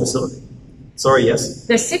it's an old facility. Sorry, yes?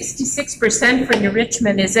 The 66% for New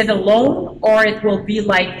Richmond, is it a loan or it will be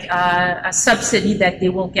like a subsidy that they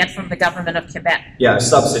will get from the government of Quebec? Yeah, a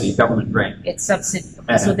subsidy, government grant. It's subsidy,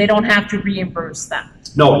 so they don't have to reimburse that.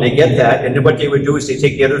 No, they get that, and then what they would do is they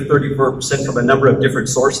take the other 34% from a number of different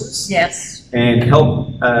sources. Yes. And help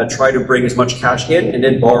try to bring as much cash in and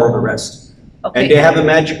then borrow the rest. Okay. And they have a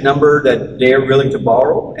magic number that they are willing to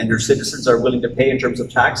borrow and their citizens are willing to pay in terms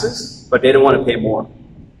of taxes, but they don't want to pay more.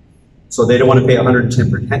 So they don't want to pay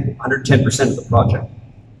 110% of the project.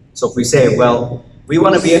 So if we say, well, we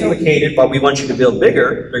want to be implicated, but we want you to build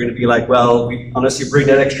bigger, they're going to be like, well, unless you bring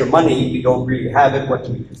that extra money, we don't really have it, what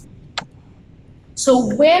do we do?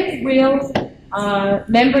 So when will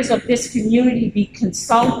members of this community be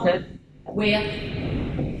consulted with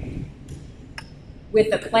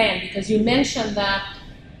the plan? Because you mentioned that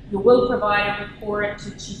you will provide a report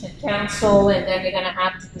to Chief and Council, and then they're going to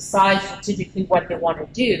have to decide strategically what they want to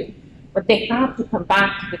do. But they have to come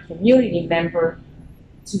back to the community member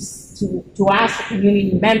to ask the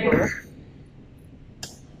community member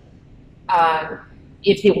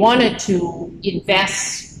if they wanted to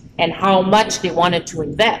invest and how much they wanted to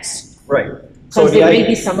invest. Right. So Because there may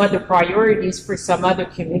be some other priorities for some other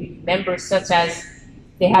community members, such as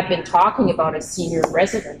they have been talking about a senior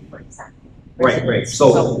resident, for example. Right.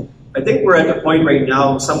 So I think we're at the point right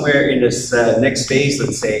now, somewhere in this next phase,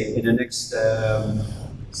 let's say, in the next,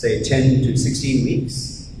 say, 10 to 16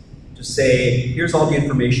 weeks, to say, here's all the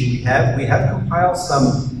information we have. We have compiled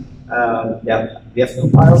some,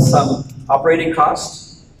 operating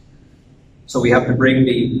costs. So we have to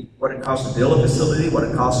bring what it costs to build a facility, what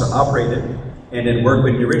it costs to operate it, and then work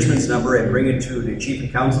with New Richmond's number and bring it to the chief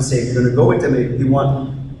of council, say, if you're going to go with them, if you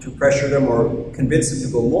want to pressure them or convince them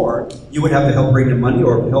to go more, you would have to help bring them money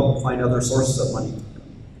or help find other sources of money.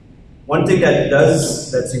 One thing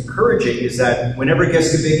that's encouraging is that whenever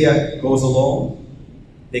Gesgapegiag goes alone,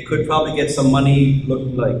 they could probably get some money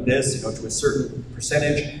looking like this, to a certain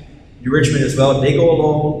percentage. New Richmond as well, if they go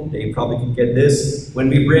alone, they probably can get this. When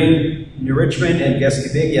we bring New Richmond and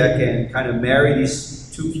Gesgapegiag and kind of marry these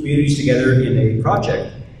two communities together in a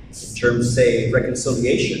project, in terms of, say,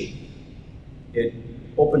 reconciliation, it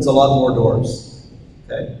opens a lot more doors.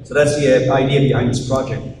 Okay? So that's the idea behind this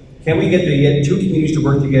project. Can we get two communities to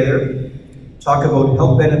work together, talk about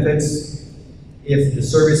health benefits? If the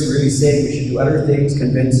service is really saying we should do other things,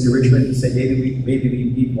 convince New Richmond to say maybe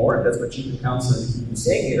we need more. That's what Chief of Council has been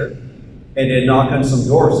saying here. And then knock on some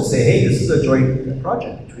doors to say, hey, this is a joint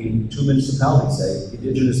project between two municipalities, say,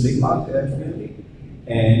 Indigenous Mi'kmaq community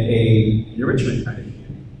and a New Richmond kind of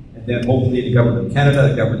community. And then hopefully the government of Canada,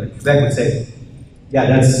 the government of Quebec would say, yeah,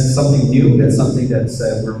 that's something new, that's something that's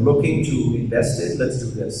we're looking to invest in, let's do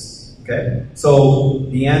this. Okay? So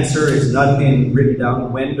the answer is not being written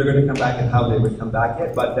down when they're going to come back and how they would come back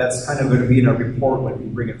yet, but that's kind of going to be in our report when we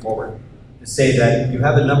bring it forward. To say that you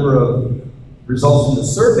have a number of results from the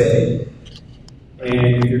survey,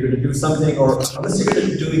 and if you're going to do something, or unless you're going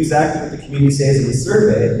to do exactly what the community says in the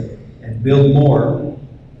survey and build more,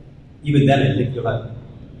 even then I think you'll have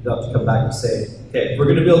to come back and say, okay, if we're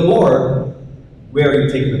going to build more, where are you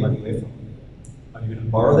taking the money away from? Are you going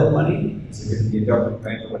to borrow that money? Is it going to be a government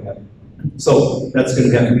grant or what have you? So that's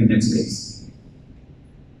going to have to be next phase.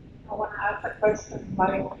 I want to ask a question,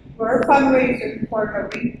 Mike. We're fundraising for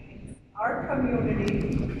the week in our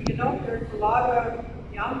community. There's a lot of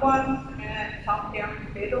young ones and some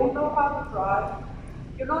parents, they don't know how to drive.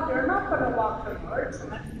 They're not going to walk to merchants.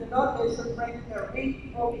 They should bring their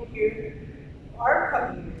week over here to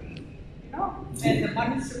our community, and the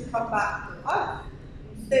money should come back to us.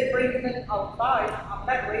 Instead of bringing it outside, I'm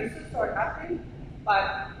not racist or nothing,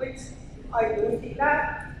 but which I do see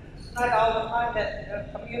that. It's not all the time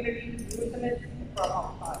that the community is using it from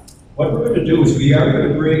outside. What we're going to do is we are going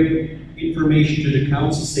to bring information to the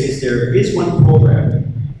council. Says there is one program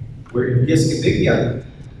where if Gesgapegiag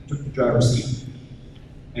took the driver's seat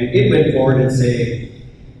and it went forward and say,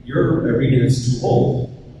 your arena is too old,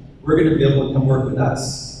 we're going to be able to come work with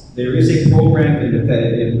us. There is a program in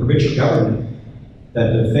the provincial government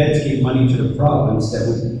that the feds gave money to the province that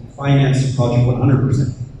would finance the project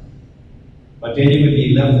 100%. But then you would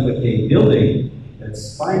be left with a building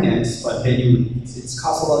that's financed, but then it's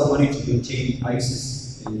cost a lot of money to maintain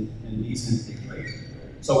ISIS and these kinds of things, right?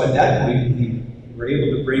 So at that point, we were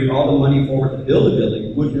able to bring all the money forward to build a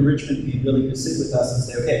building. Would New Richmond be willing to sit with us and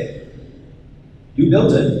say, okay, you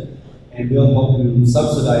built it, and we'll help you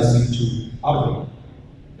subsidize you to operate.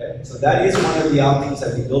 Okay? So that is one of the options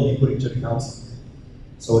that we will be putting to the council.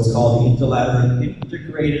 So it's called the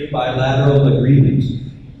Integrated Bilateral Agreement,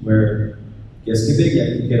 where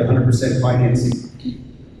Gesgapegiag can get 100% financing.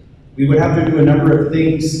 We would have to do a number of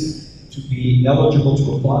things to be eligible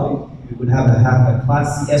to apply. We would have to have a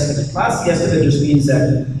Class C estimate. Class C estimate just means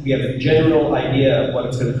that we have a general idea of what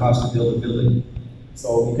it's going to cost to build a building.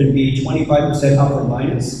 So it could be 25% up or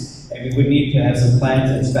minus, and we would need to have some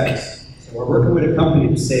plans and specs. So we're working with a company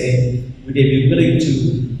to say, would they be willing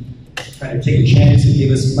to kind of take a chance and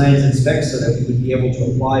give us plans and specs so that we would be able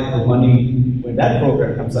to apply for money when that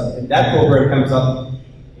program comes up. And that program comes up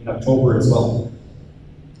in October as well.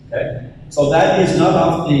 Okay? So that is not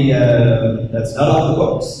off that's not off the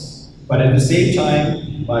books. But at the same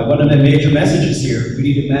time, one of the major messages here, we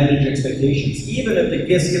need to manage expectations. Even if the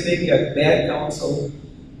Gesgapegiag bad council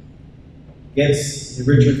gets the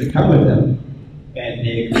Richmond to come with them, and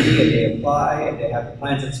they agree and they apply and they have the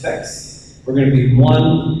plans and specs, we're going to be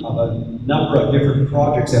one of a number of different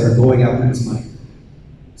projects that are going after this money.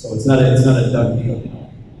 So it's not a done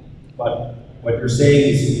deal. But what you're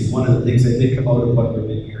saying is one of the things that did come out of what we've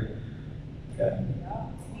been hearing. Okay.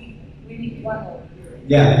 We need one more.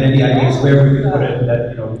 Yeah, and then the idea is where we could put it,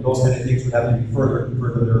 that, those kind of things would have to be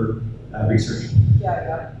further research.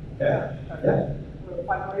 Yeah. Yeah. We're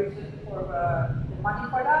fundraising for the money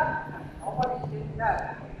for that, and nobody's doing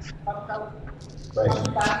that.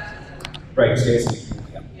 Right. Right, stays.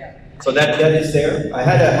 Yeah. So that is there. I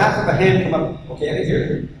had a half of a hand come up. Okay, I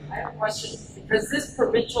hear. I have a question. Because this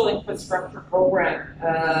provincial infrastructure program,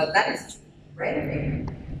 that is renovating.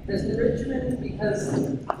 Does Richmond, because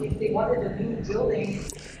if they wanted a new building,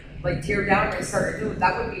 like tear down and start a new,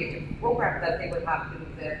 that would be a different program that they would have to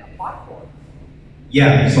then apply for.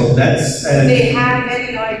 Yeah, so that's. Do they have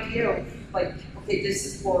any idea of, like, okay, this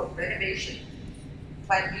is for renovation,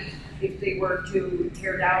 plan B, if they were to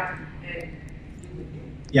tear down and do it?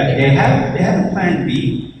 Yeah, they have a plan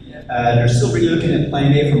B. They're still really looking at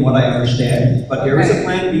plan A from what I understand, but there is a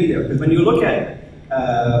plan B there. Because when you look at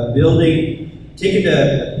taking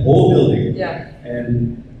the old building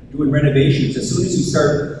and doing renovations, as soon as you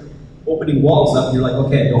start opening walls up, you're like,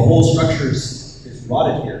 okay, the whole structure is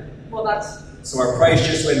rotted here. Well, that's... So our price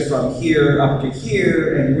just went from here up to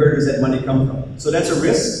here, and where does that money come from? So that's a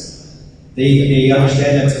risk. They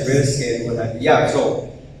understand that's a risk, and what have you. Yeah, so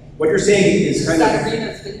what you're saying is kind of... That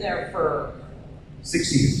arena's been there for...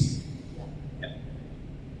 6 years. Yeah.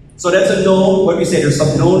 So that's a known, what we say, there's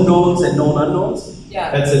some known knowns and known unknowns.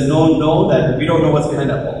 Yeah. That's a known known that we don't know what's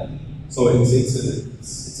behind that wall. So it's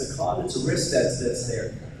a con, it's a risk that's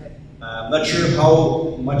there. I'm not sure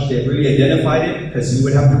how much they've really identified it, because you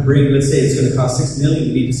would have to bring, let's say it's going to cost $6 million,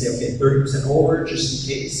 you need to say, okay, 30% over, just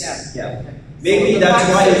in case. Yeah. Maybe that's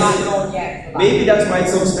why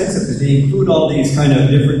it's so expensive, because they include all these kind of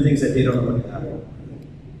different things that they don't know what to have.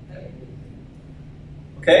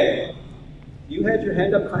 Okay? You had your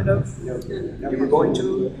hand up kind of, you were going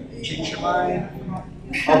to change your mind?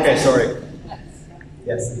 Okay, sorry.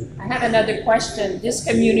 Yes. I have another question. This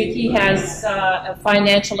community has a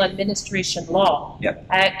financial administration law. Yeah.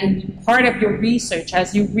 In part of your research,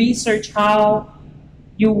 as you research how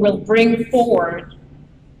you will bring forward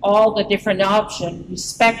all the different options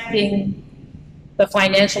respecting the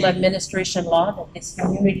financial administration law that this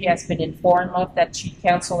community has been informed of, that Chief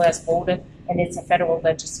Council has voted, and it's a federal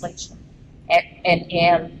legislation.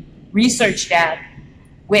 And research that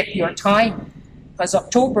with your time, because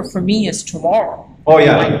October for me is tomorrow. Oh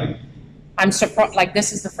yeah. I'm surprised, like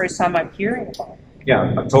this is the first time I'm hearing about it.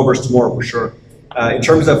 Yeah, October's tomorrow for sure. In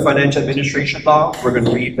terms of financial administration law, we're going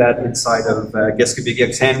to leave that inside of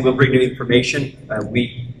Gesgapegiag's hand. We'll bring new information.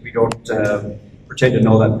 We don't pretend to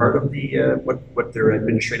know that part of the what their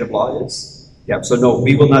administrative law is. Yeah, so no,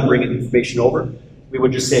 we will not bring any information over. We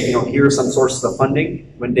would just say, here are some sources of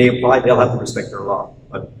funding. When they apply, they'll have to respect their law.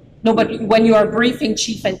 But when you are briefing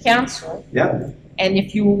Chief and Council, and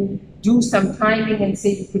if you do some timing and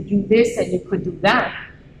say you could do this and you could do that,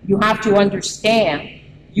 you have to understand,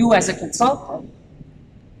 you as a consultant,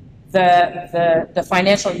 the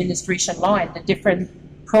financial administration law and the different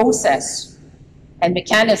process and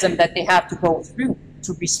mechanism that they have to go through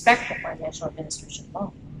to respect the financial administration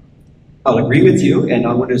law. I'll agree with you, and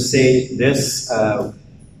I want to say this: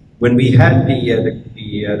 when we had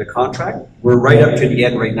the contract, we're right up to the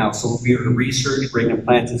end right now. So we're going to research, bring in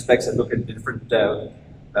plans and specs, and look at different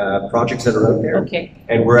projects that are out there. Okay.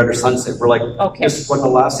 And we're at a sunset. We're like, this is one of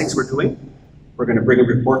the last things we're doing. We're going to bring a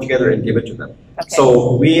report together and give it to them. Okay.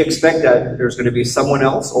 So we expect that there's going to be someone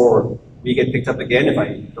else, or we get picked up again if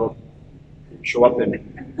I don't show up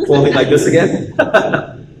in clothing like this again.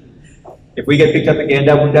 If we get picked up again,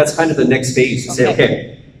 that's kind of the next phase. To say,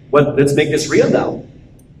 okay, let's make this real now.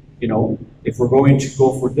 If we're going to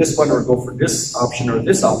go for this one or go for this option or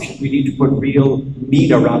this option, we need to put real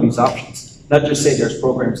meat around these options. Not just say there's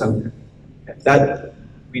programs out there. That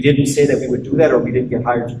we didn't say that we would do that, or we didn't get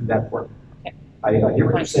hired to do that work. I hear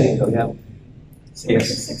what you're saying, though. Yeah. So is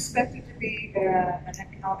this expected to be an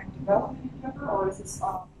economic development endeavor, or is this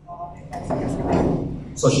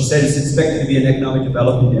So she said it's expected to be an economic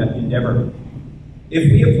development endeavor.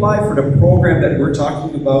 If we apply for the program that we're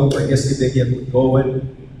talking about, I guess they would go as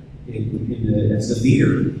the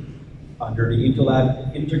leader under the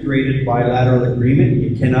integrated bilateral agreement.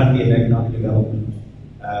 It cannot be an economic development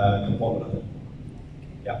component of it.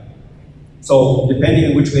 Yeah. So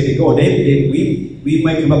depending on which way they go, we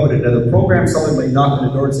might come up with another program. Someone might knock on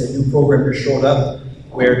the door and say a new program just showed up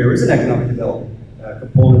where there is an economic development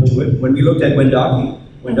component to it. When we looked at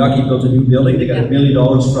Wendake built a new building. They got $1 million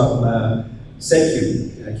from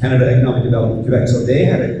Senti, Canada Economic Development Quebec. So they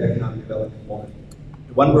had an economic development component.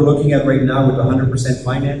 The one we're looking at right now with 100%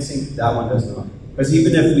 financing, that one does not. Because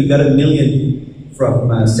even if we got $1 million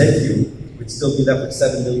from Senti, we'd still be left with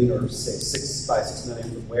 $7 million or $6 million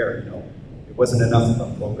from where, It wasn't enough of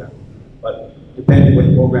a program. But depending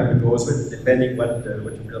what program it goes with, depending what the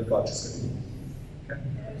real project's going to be. Okay.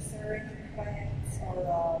 Is there any plans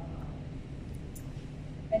or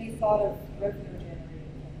any thought of revenue generating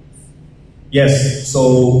plans? Yes,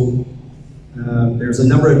 so There's a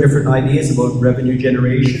number of different ideas about revenue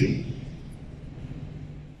generation.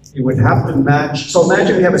 It would have to match, so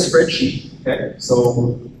imagine we have a spreadsheet, okay?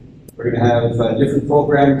 So we're gonna have different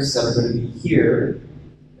programs that are gonna be here,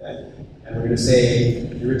 okay? And we're gonna say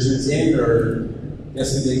Richmond's in, or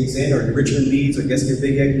Gesgapegiag's in, or Richmond leads, or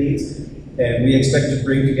Gesgapegiag leads, and we expect to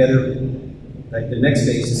bring together, like the next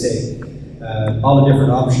phase to say, all the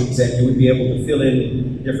different options, and you would be able to fill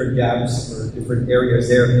in different gaps or different areas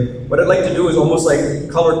there. What I'd like to do is almost like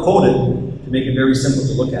color-coded, to make it very simple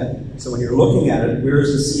to look at. So when you're looking at it,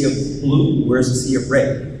 where's the sea of blue, where's the sea of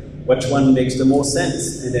red? Which one makes the most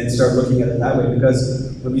sense? And then start looking at it that way,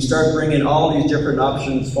 because when we start bringing all these different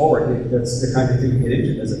options forward, that's the kind of thing we get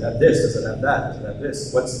into. Does it have this? Does it have that? Does it have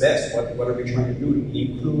this? What's best? What are we trying to do? Do we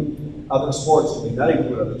include other sports? Do we not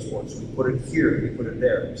include other sports? Do we put it here? Do we put it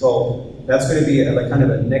there? So that's going to be like kind of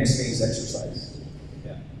a next phase exercise.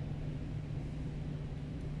 Yeah.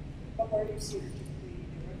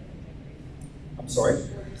 I'm sorry?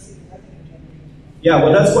 Yeah,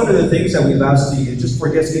 well, that's one of the things that we've asked you, just for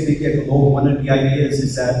Gesgapegiag alone. One of the ideas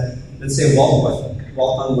is that, let's say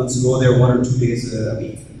Walcott wants to go there 1 or 2 days a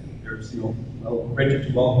week. There's, rented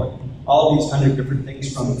to Walcott. All these kind of different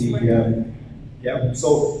things from the, yeah.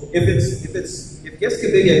 So if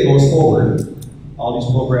Gesgapegiag goes forward, all these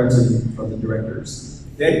programs from the directors,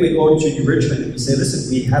 then we go to New Richmond and we say, listen,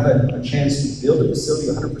 we have a chance to build a facility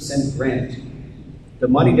 100% grant. The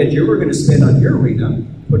money that you were going to spend on your arena,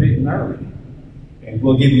 put it in our arena. And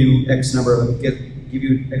we'll give you X number of, give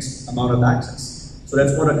you X amount of access. So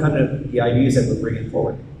that's one of kind of the ideas that we're bringing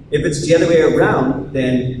forward. If it's the other way around,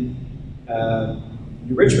 then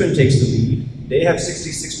New Richmond takes the lead. They have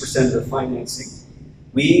 66% of the financing.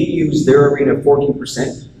 We use their arena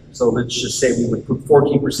 14%. So let's just say we would put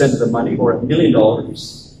 14% of the money, or $1 million.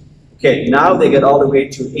 Okay, now they get all the way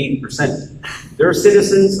to 80%. Their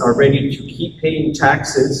citizens are ready to keep paying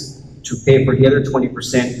taxes to pay for the other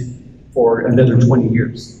 20% for another 20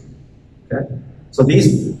 years. Okay? So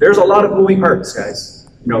there's a lot of moving parts, guys.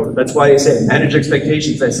 That's why I say manage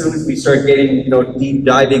expectations. As soon as we start getting, deep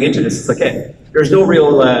diving into this, it's like, hey, there's no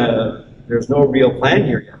real plan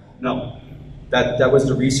here yet. No. That was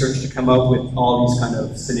the research to come up with all these kind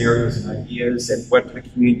of scenarios and ideas, and what could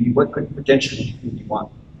potentially the community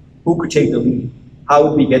want? Who could take the lead? How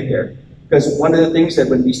would we get there? Because one of the things that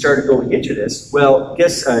when we started going into this, well,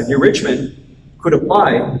 New Richmond could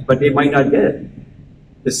apply, but they might not get it.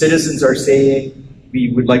 The citizens are saying,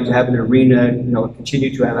 we would like to have an arena,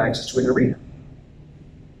 continue to have access to an arena.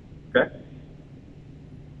 Okay?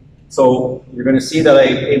 So you're going to see that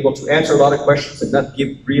I'm able to answer a lot of questions and not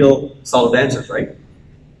give real solid answers, right?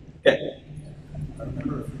 Okay. I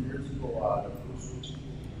remember a few years ago, the first switching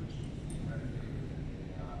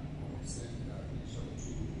sent each other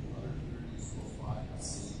to other communities close by to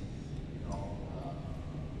see,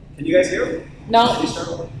 Can you guys hear me? No.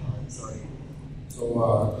 Sorry. So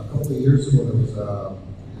a couple of years ago, there was a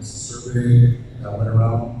survey that went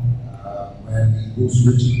around when the Bruce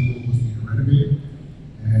Ritchie pool was being renovated,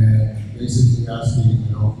 and basically asking, if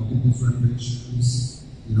you did these renovations,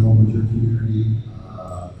 would your community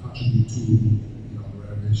contribute to, the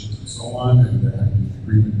renovations and so on, and there had to be an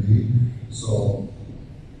agreement made. So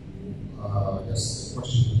I guess the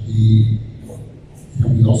question would be,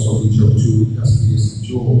 can we also reach out to Gesgapegiag and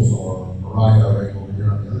Jules or Mariah right over here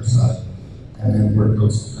on the other side, and then work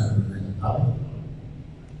out some kind of agreement out?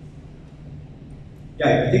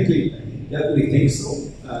 Yeah, I think we definitely think so,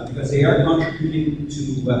 because they are contributing to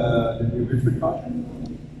the New Richmond project.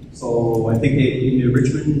 So I think in New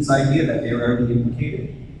Richmond's idea that they are already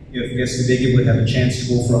implicated. If Gesgapegiag would have a chance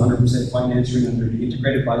to go for 100% financing under the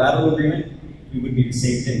integrated bilateral agreement, it would be the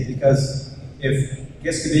same thing. Because if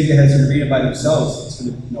Gesgapegiag has an arena by themselves, it's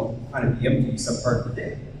going to kind of be empty some part of the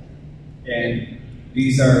day. And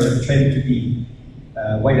these are tended to be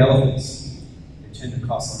white elephants. They tend to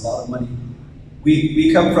cost a lot of money.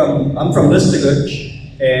 I'm from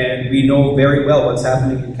Listigouche, and we know very well what's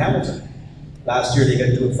happening in Campbellton. Last year they got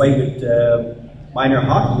into a fight with minor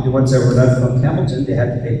hockey. The ones that were not from Campbellton, they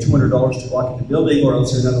had to pay $200 to walk in the building, or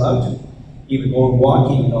else they're not allowed to. Even go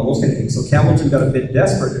walking and all those kind of things. So Campbellton got a bit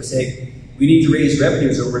desperate. They're saying, we need to raise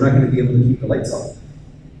revenues or we're not going to be able to keep the lights on.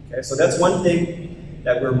 Okay, so that's one thing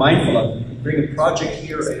that we're mindful of. We bring a project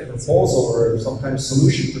here, a proposal or some kind of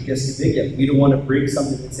solution for Gesgapegiag. We don't want to bring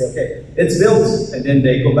something and say, okay, it's built, and then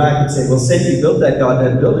they go back and say, well, Senti built that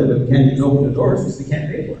goddamn building, but we can't even open the doors because we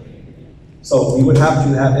can't pay for it. So we would have to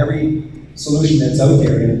have every solution that's out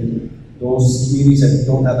there, and those communities that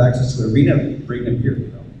don't have access to an arena, bring them here.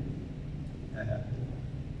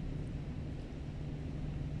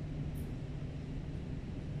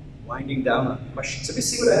 Winding down on questions. Let me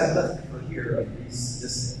see what I have left for you. here of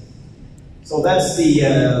this. So that's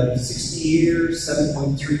the 60 years,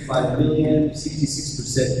 7.35 million,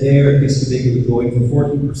 66% there. Gesgapegiag would go in for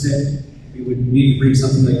 14%. We would need to bring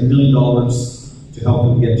something like $1 million to help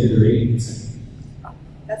them get to their 80%.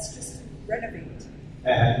 That's just to renovate.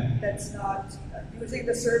 That's not using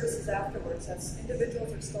the services afterwards. That's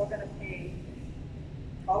individuals are still going to pay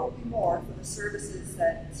probably more for the services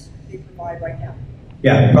that they provide right now.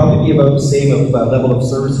 Yeah, probably be about the same level of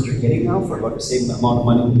service that you're getting now for about the same amount of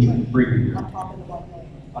money we're trying to bring here. On top of the 1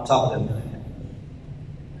 million. On top of that million.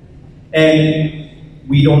 And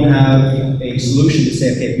we don't have a solution to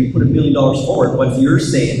say, okay, if you put $1 million forward, what's your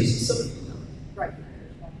say in this facility? Right.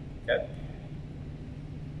 Okay.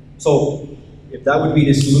 So, if that would be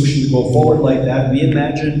the solution to go forward like that, we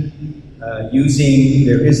imagine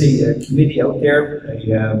there is a committee out there,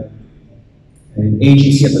 an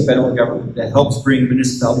agency of the federal government that helps bring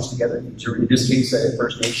municipalities together. In this case,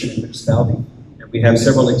 First Nation and municipality. And we have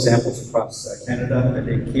several examples across Canada where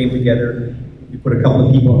they came together. You put a couple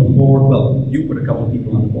of people on the board. Well, you put a couple of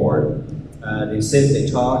people on the board. They sit, they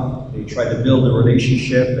talk, they try to build a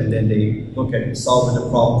relationship, and then they look at solving the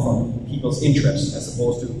problem from people's interests as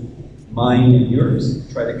opposed to mine and yours.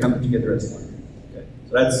 Try to come together as one. Okay.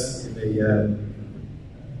 So that's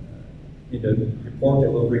in the report that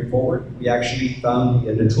we'll bring forward. We actually found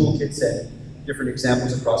the toolkit set different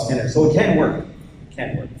examples across Canada. So it can work. It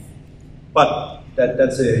can work. But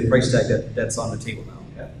that's a price tag that's on the table now.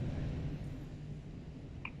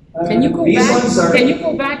 Yeah. Can you go back? Can you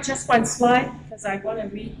go back just one slide? Because I want to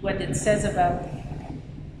read what it says about.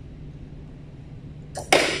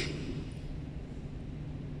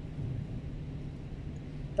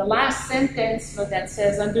 The last sentence that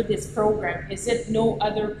says under this program, is it no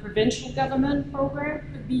other provincial government program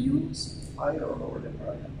could be used? I don't know where they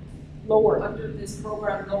are. Lower. Under this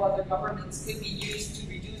program, no other governments could be used to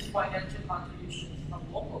reduce financial contributions from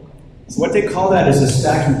local governments. So what they call that is a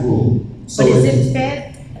stacking rule. So but is it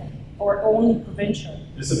fed or only provincial?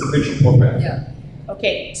 It's a provincial program. Yeah.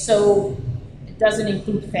 Okay, so it doesn't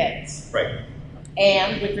include feds. Right.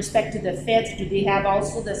 And with respect to the feds, do they have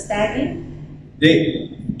also the stacking?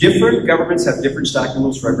 Different governments have different stacking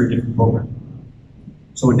rules for every different program.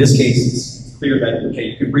 So in this case, it's clear that, okay,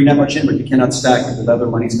 you can bring that much in, but you cannot stack it with other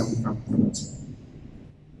monies coming from this.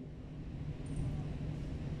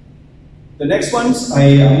 The next ones,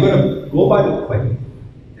 I'm going to go by them quick.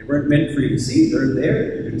 They weren't meant for you to see. They're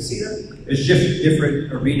there. You're going to see them. It's just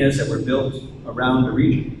different arenas that were built around the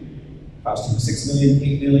region. Costing $6 million,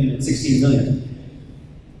 $8 million, and $16 million.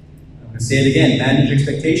 I'm going to say it again, manage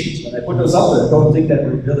expectations. When I put those up there, don't think that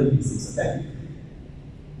we're building these things, okay?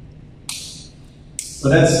 So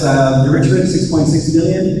that's the Richmond, $6.6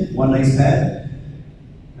 million, one nice pad.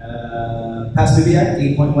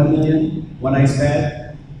 Facilitator, $8.1 million, one nice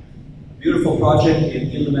pad. Beautiful project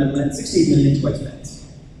in Ile-de-Madeleine, $16 million, twice pads.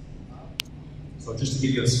 So just to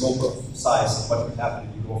give you a scope of size of what would happen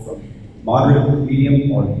if you go from moderate,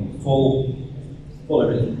 medium, or full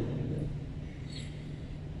everything.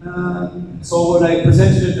 So what I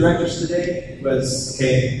presented to directors today was,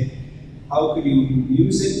 okay, how could you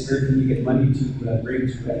use it? Where can you get money to bring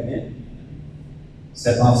to admin?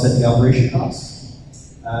 Offset the operation costs.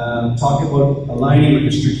 Talk about aligning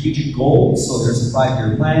with the strategic goals. So there's a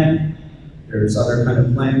 5-year plan. There's other kind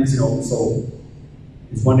of plans, so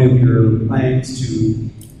is one of your plans to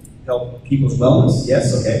help people's wellness?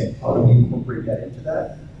 Yes, okay. How do we incorporate that into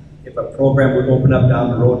that? If a program would open up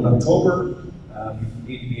down the road in October, you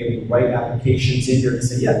need to be able to write applications in there and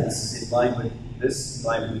say, yeah, this is in line with this, in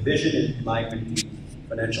line with the vision, and in line with the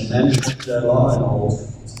financial management law and all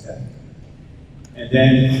those things. Okay. And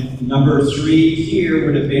then number 3 here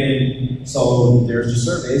would have been, so there's the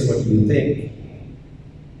surveys, what do you think?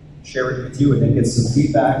 Share it with you and then get some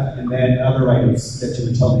feedback, and then other items that you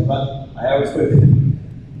would tell me. But I always put it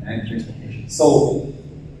manage your expectations. So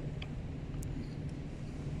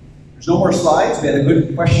there's no more slides. We had a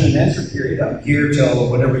good question and answer period. I'm here till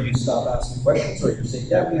whenever you stop asking questions or you're saying,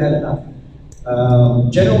 yeah, we had enough.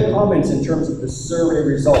 General comments in terms of the survey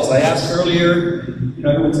results. I asked earlier,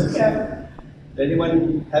 everyone said, yeah. Did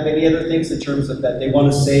anyone have any other things in terms of that they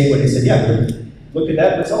want to say when they said, yeah, look at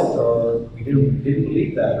that result, or we didn't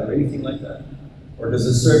believe that, or anything like that? Or does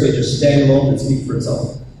the survey just stand alone and speak for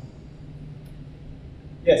itself?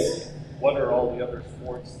 Yes? What are all the other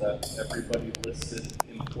sports that everybody listed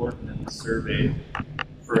important in the survey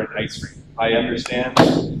for an ice rink? I understand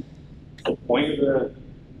the point of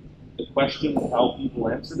the question and how people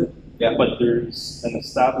answered it, yeah. But there's an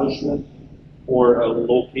establishment or a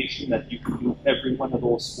location that you can do every one of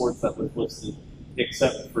those sports that was listed,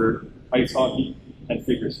 except for ice hockey and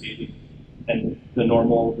figure skating. and the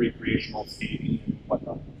normal recreational skating and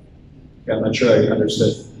whatnot. Okay, I'm not sure I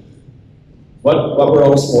understood. What were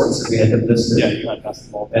all the sports that we had listed? Yeah, you had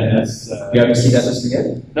basketball, And tennis. you haven't seen that list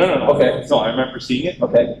again? No. Okay. No, I remember seeing it.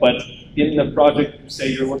 Okay. But in the project, say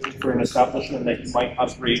you're looking for an establishment that you might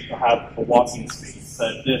upgrade to have a walking space,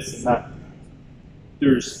 this and that.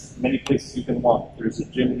 There's many places you can walk. There's a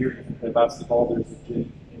gym here, you can play basketball. There's a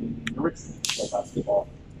gym in Richmond, you can play basketball.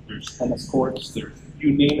 There's tennis courts. There's,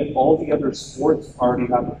 you name it, all the other sports already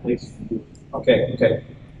have a place you can do it. Okay.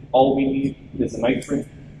 All we need is an ice rink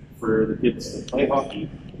for the kids to play hockey,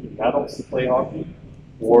 for the adults to play hockey,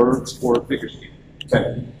 or figure skating.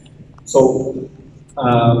 Okay. So,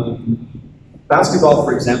 basketball,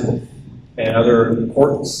 for example, and other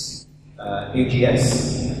courts,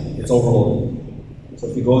 AGS, it's overloaded. So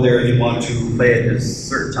if you go there and you want to play at this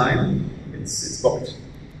certain time, it's booked,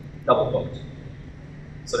 double booked.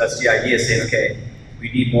 So that's the idea, saying, okay,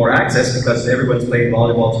 we need more access because everyone's playing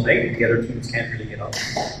volleyball tonight and the other teams can't really get up.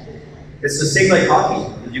 It's the same like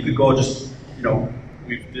hockey. You could go just,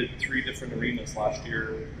 We did 3 different arenas last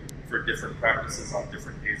year for different practices on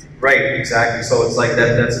different days. Right, exactly. So it's like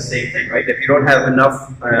that's the same thing, right? If you don't have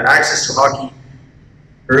enough access to hockey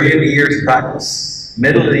early in the year to practice,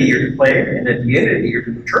 middle of the year to play, and at the end of the year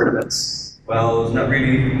to do tournaments, well, it's not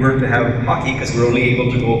really worth to have hockey because we're only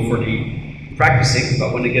able to go for the practicing,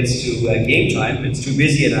 but when it gets to game time, it's too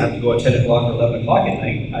busy and I have to go at 10 o'clock or 11 o'clock at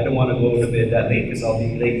night. I don't want to go to bed that late because I'll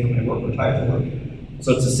be late for my work or tired for work.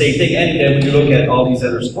 So it's the same thing. And then when you look at all these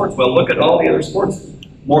other sports, well, look at all the other sports.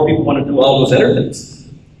 More people want to do all those other things.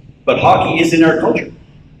 But hockey is in our culture.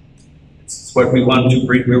 It's what we want to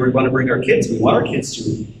bring, where we want to bring our kids. We want our kids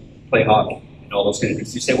to play hockey and all those kind of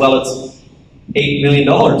things. You say, well, it's $8 million.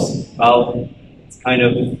 Well,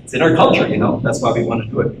 it's in our culture, That's why we want to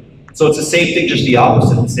do it. So it's the same thing, just the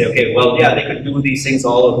opposite. And say, okay, well, yeah, they could do these things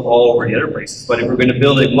all over the other places. But if we're going to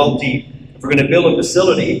build if we're going to build a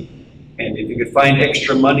facility, and if you could find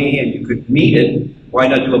extra money and you could meet it, why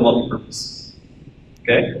not do a multi-purpose?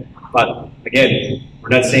 Okay? But again, we're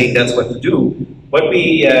not saying that's what to do.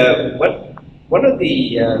 One of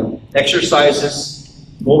the exercises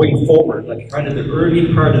going forward, like kind of the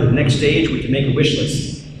early part of the next stage, we can make a wish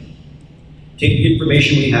list. Take the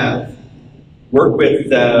information we have, work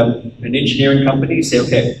with an engineering company, say,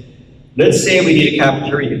 okay, let's say we need a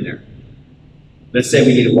cafeteria in there. Let's say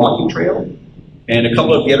we need a walking trail and a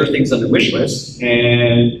couple of the other things on the wish list,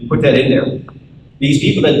 and put that in there. These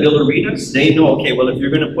people that build arenas, they know, okay, well, if you're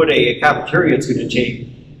going to put a cafeteria, it's going to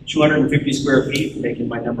take 250 square feet, making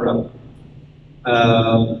my number up.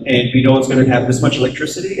 And we know it's going to have this much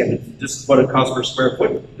electricity, and this is what it costs per square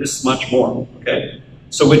foot, this much more, okay?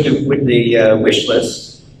 So with the wish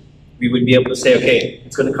list, we would be able to say, okay,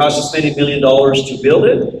 it's going to cost us many $1 million to build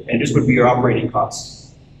it, and this would be your operating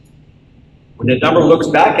costs. When the number looks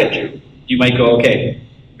back at you, you might go, okay,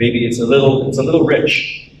 maybe it's a little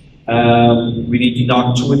rich. We need to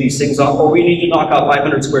knock 2 of these things off, or we need to knock off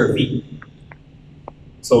 500 square feet.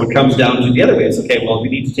 So it comes down to the other way. It's okay, well, we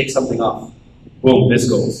need to take something off. Boom, this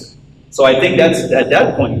goes. So I think that's at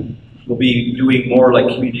that point, we'll be doing more like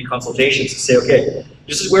community consultations to say, okay,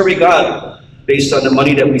 this is where we got, based on the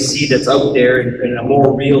money that we see that's out there in a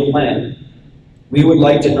more real plan. We would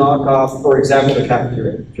like to knock off, for example, the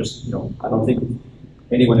cafeteria. Just, I don't think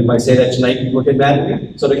anyone, if I say that tonight, people get mad at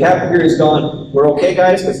me. So the cafeteria is gone. We're okay,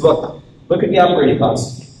 guys, because look at the operating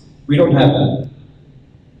costs. We don't have that.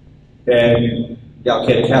 And yeah,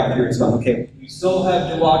 okay, the cafeteria is gone. Okay, we still have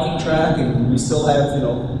the walking track, and we still have,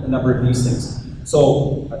 a number of these things.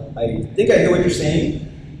 So I think I hear what you're saying.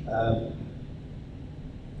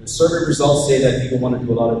 The survey results say that people want to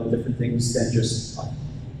do a lot of different things than just.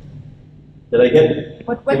 Did I get it?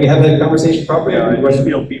 Did we have that conversation properly? Yeah, I just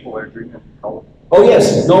feel people are dreaming. Oh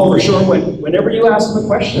yes, no, for sure. Whenever you ask them a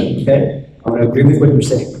question, okay, I'm going to agree with what you're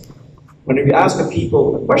saying. Whenever you ask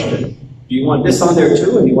people a question, do you want this on there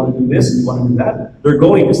too, and you want to do this, and you want to do that? They're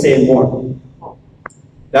going to say more.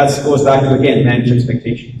 That goes back to, again, manage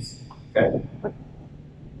expectations. Okay.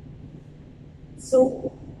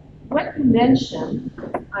 So, what you mentioned,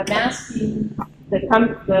 I'm asking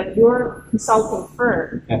your consulting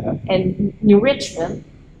firm and New Richmond.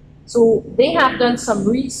 So they have done some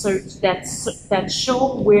research that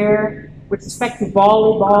show where, with respect to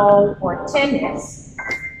volleyball or tennis,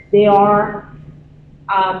 they are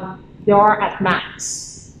at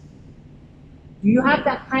max. Do you have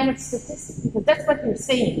that kind of statistic? Because that's what you're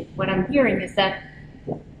saying. What I'm hearing is that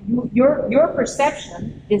your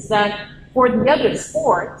perception is that for the other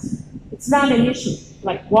sports, it's not an issue.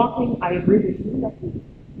 Like walking, I agree with you. That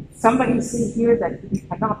somebody say here that you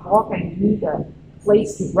cannot walk and you need a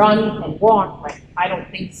place to run and walk, but I don't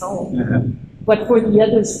think so. Uh-huh. But for the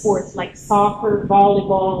other sports like soccer,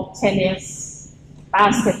 volleyball, tennis,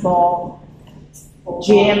 basketball,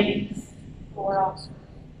 gym, floor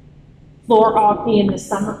hockey in the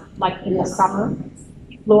summer,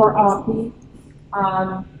 floor hockey.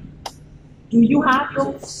 Do you have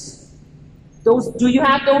do you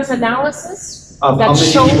have those analysis How that many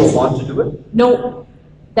show? people want to do it? No,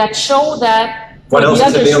 that show that What for else the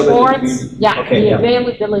is other available in the sports, community? yeah, Okay, the yeah.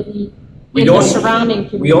 availability We in the don't- surrounding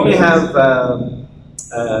community. We only have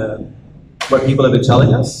what people have been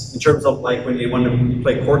telling us in terms of like when they want to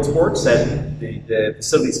play court sports, that the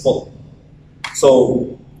facility's full.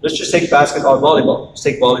 So let's just take basketball, volleyball. Let's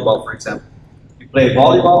take volleyball for example. We play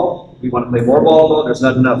volleyball. We want to play more volleyball. There's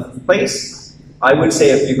not enough place. I would say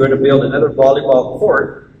if you're going to build another volleyball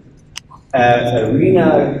court,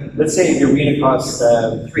 arena. Let's say the arena costs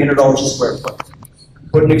 $300 a square foot.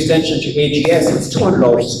 Put an extension to AGS. It's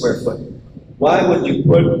 $200 a square foot. Why would you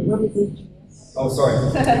put? What is AGS? Oh, sorry.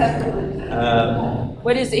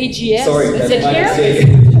 What is AGS? Sorry, Is that's it my here? mistake.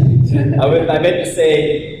 I meant to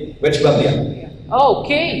say Gesgapegiag. Oh,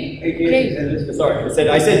 okay. Okay. Sorry,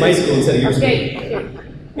 I said my school instead of your school. Okay.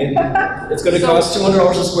 It's going to cost $200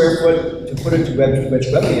 a square foot to put it to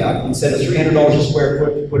Gesgapegiag instead of $300 a square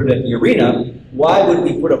foot to put it at the arena. Why would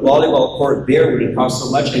we put a volleyball court there when it costs so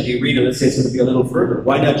much in the arena? Let's say it's going to be a little further.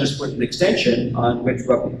 Why not just put an extension on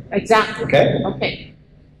Gesgapegiag? Exactly. Okay? Okay.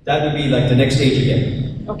 That would be like the next stage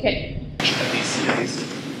again. Okay.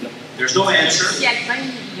 There's no answer.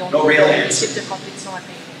 No real answer.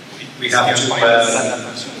 We have to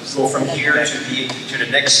go from here to the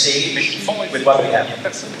next stage with what we have.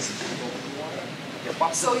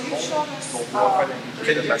 So you showed us,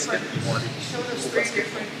 three different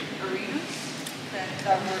arenas that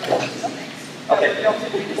were built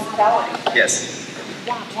in municipalities. Yes. Do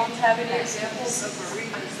you have any examples of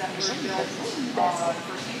arenas that were built for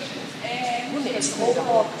teachers? And the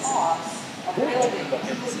overall cost of building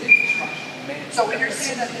infrastructure. So when you're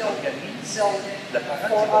saying that they'll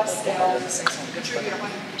for us, they'll contribute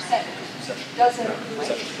 100%, doesn't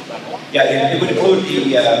include. Yeah, it would include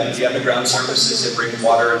the underground services that bring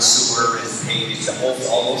water and sewer and paving,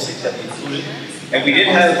 all those things that we included. And we did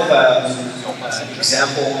have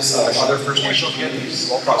examples of other First Nations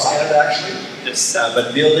communities across Canada, actually.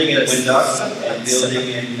 But building in Windhoek and building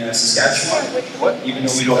in Saskatchewan, even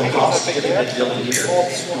though we don't have cost, we did building here.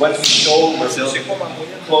 The ones we showed were built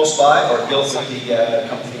close by or built with the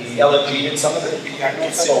company LFG and some of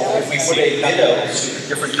it. So if we put a bid out to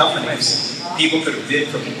different companies, people could bid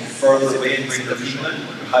from further away and bring their people in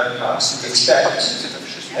with higher costs. Expect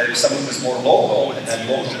that if someone was more local and had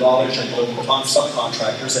local knowledge and local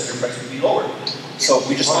subcontractors, that their price would be lower. So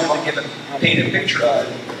we just wanted to paint a picture of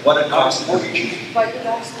what it costs in the region. But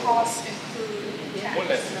those costs include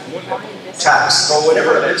Tax. So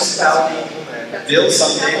whenever a municipality builds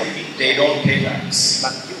something, they don't pay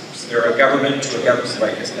tax. They're a government to a government,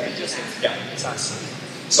 right? Yeah.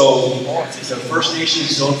 So the First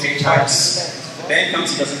Nations don't pay tax. The Band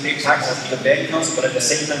Council doesn't pay taxes to the Band Council, but at the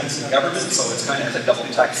same time it's the government, so it's kind of has a double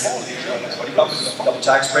tax. Double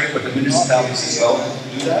tax break with the municipalities as well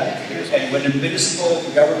do that. And when the municipal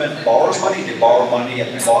government borrows money, they borrow money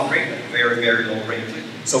at the bond rate at a very, very low rate.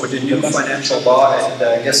 So with the new financial law at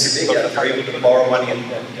Gesgapegiag, they're able to borrow money at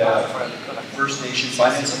First Nation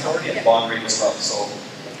Finance Authority at bond rate as well. So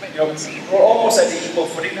we're almost at the equal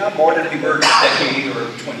footing now, more than we were a decade or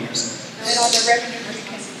 20 years ago. And on the revenue, we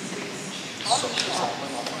can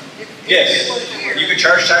Yes, you could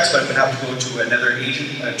charge tax, but it would have to go to another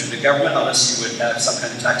agent, to the government, unless you would have some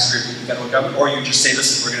kind of tax agreement with the federal government, or you just say,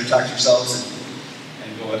 listen, we're going to tax yourselves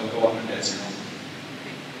and go under that zero.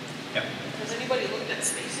 Yeah. Has anybody looked at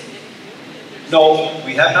spacing in the community? No,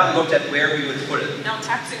 we have not looked at where we would put it. Now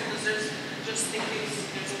taxing, because there's just thinking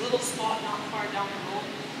there's a little spot not far down the road.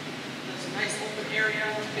 There's a nice open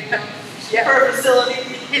area, big enough for a facility.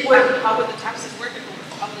 How would the taxes work if it was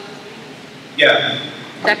other than Yeah.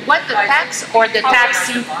 That what, the tax or the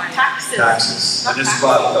taxi? Taxes. Taxes. Not And this is taxes.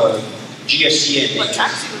 about GST and But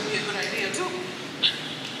taxi would be a good idea too.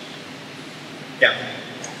 Yeah.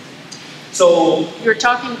 So, You're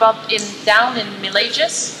talking about down in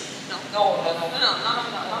Milages? No. Not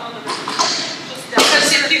on the river. Just down.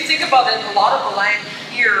 Because if you think about it, a lot of the land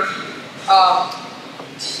here, a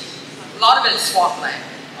lot of it is swampland,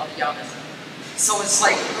 I'll be honest. So it's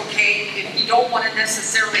like, okay, if you don't want to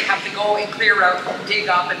necessarily have to go and clear out and dig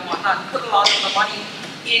up and whatnot, put a lot of the money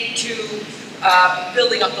into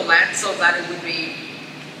building up the land so that it would be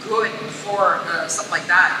good for something like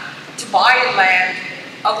that. To buy land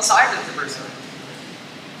outside of the reserve,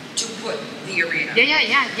 to put the arena.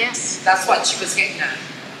 Yes. That's what she was getting at.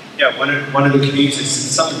 Yeah, one of the communities,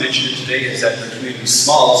 something mentioned today, is that the community is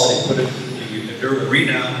small, so they put the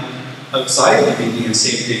arena outside the community and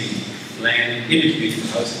saved the land in the community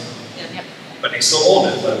housing. Yep. But they still owned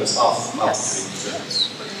it, but it was off the community.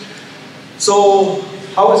 So,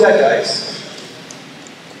 how was that, guys?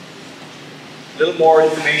 A little more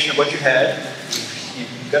information on what you had. You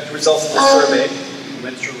got the results of the survey. We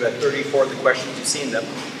went through 34 of the questions. You've seen them.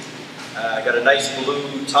 I got a nice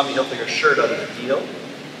blue Tommy Hilfiger shirt out of the deal.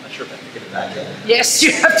 Not sure if I can get it back yet. Yes,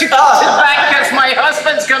 you have to get it back because my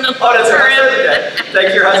husband's going to look for it.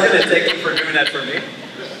 Thank your husband and thank you for doing that for me.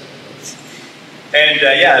 And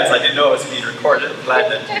I didn't know it was being recorded. I'm glad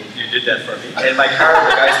that you did that for me. And my car,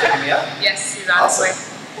 the guy's picking me up? Yes, he's on his way.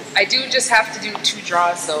 I do just have to do 2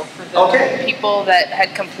 draws though for the people that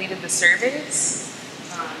had completed the surveys.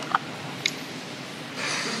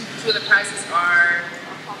 2 of the prizes are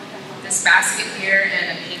this basket here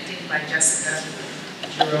and a painting by Jessica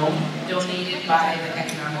Jerome, donated by the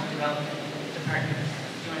Economic Development Department. Do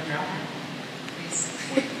you want to draw? Please.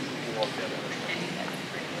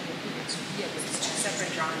 It's 2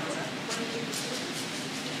 separate drawings. So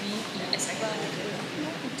this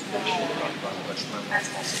is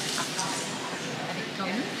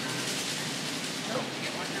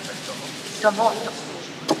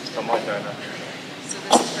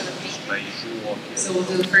for the painting. So we'll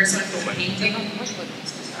do the first one for the painting.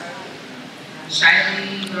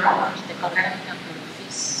 Shiley Laurent. Okay.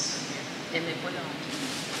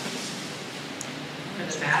 For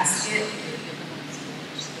the basket.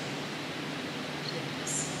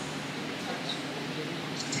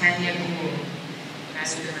 Tanya Gould.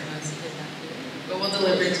 But we'll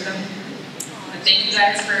deliver it to them. And thank you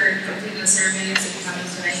guys for completing the surveys and coming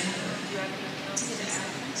tonight.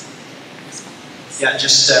 Yeah,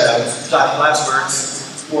 just last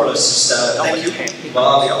words, more or less, just thank you.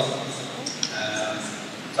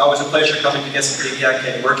 It's always a pleasure coming to Gesgapegiag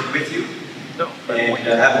and working with you and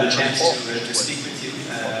having the chance to speak with you.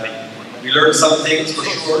 We learned some things for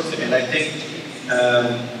sure, and I think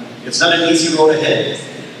it's not an easy road ahead.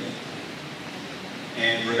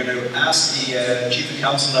 And we're going to ask the Chief of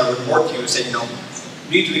Council in our report to you and say,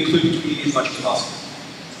 we need to include the community as much as possible.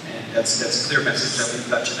 And that's a clear message that we've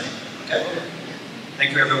got tonight. Okay?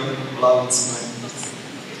 Thank you everyone for allowing us.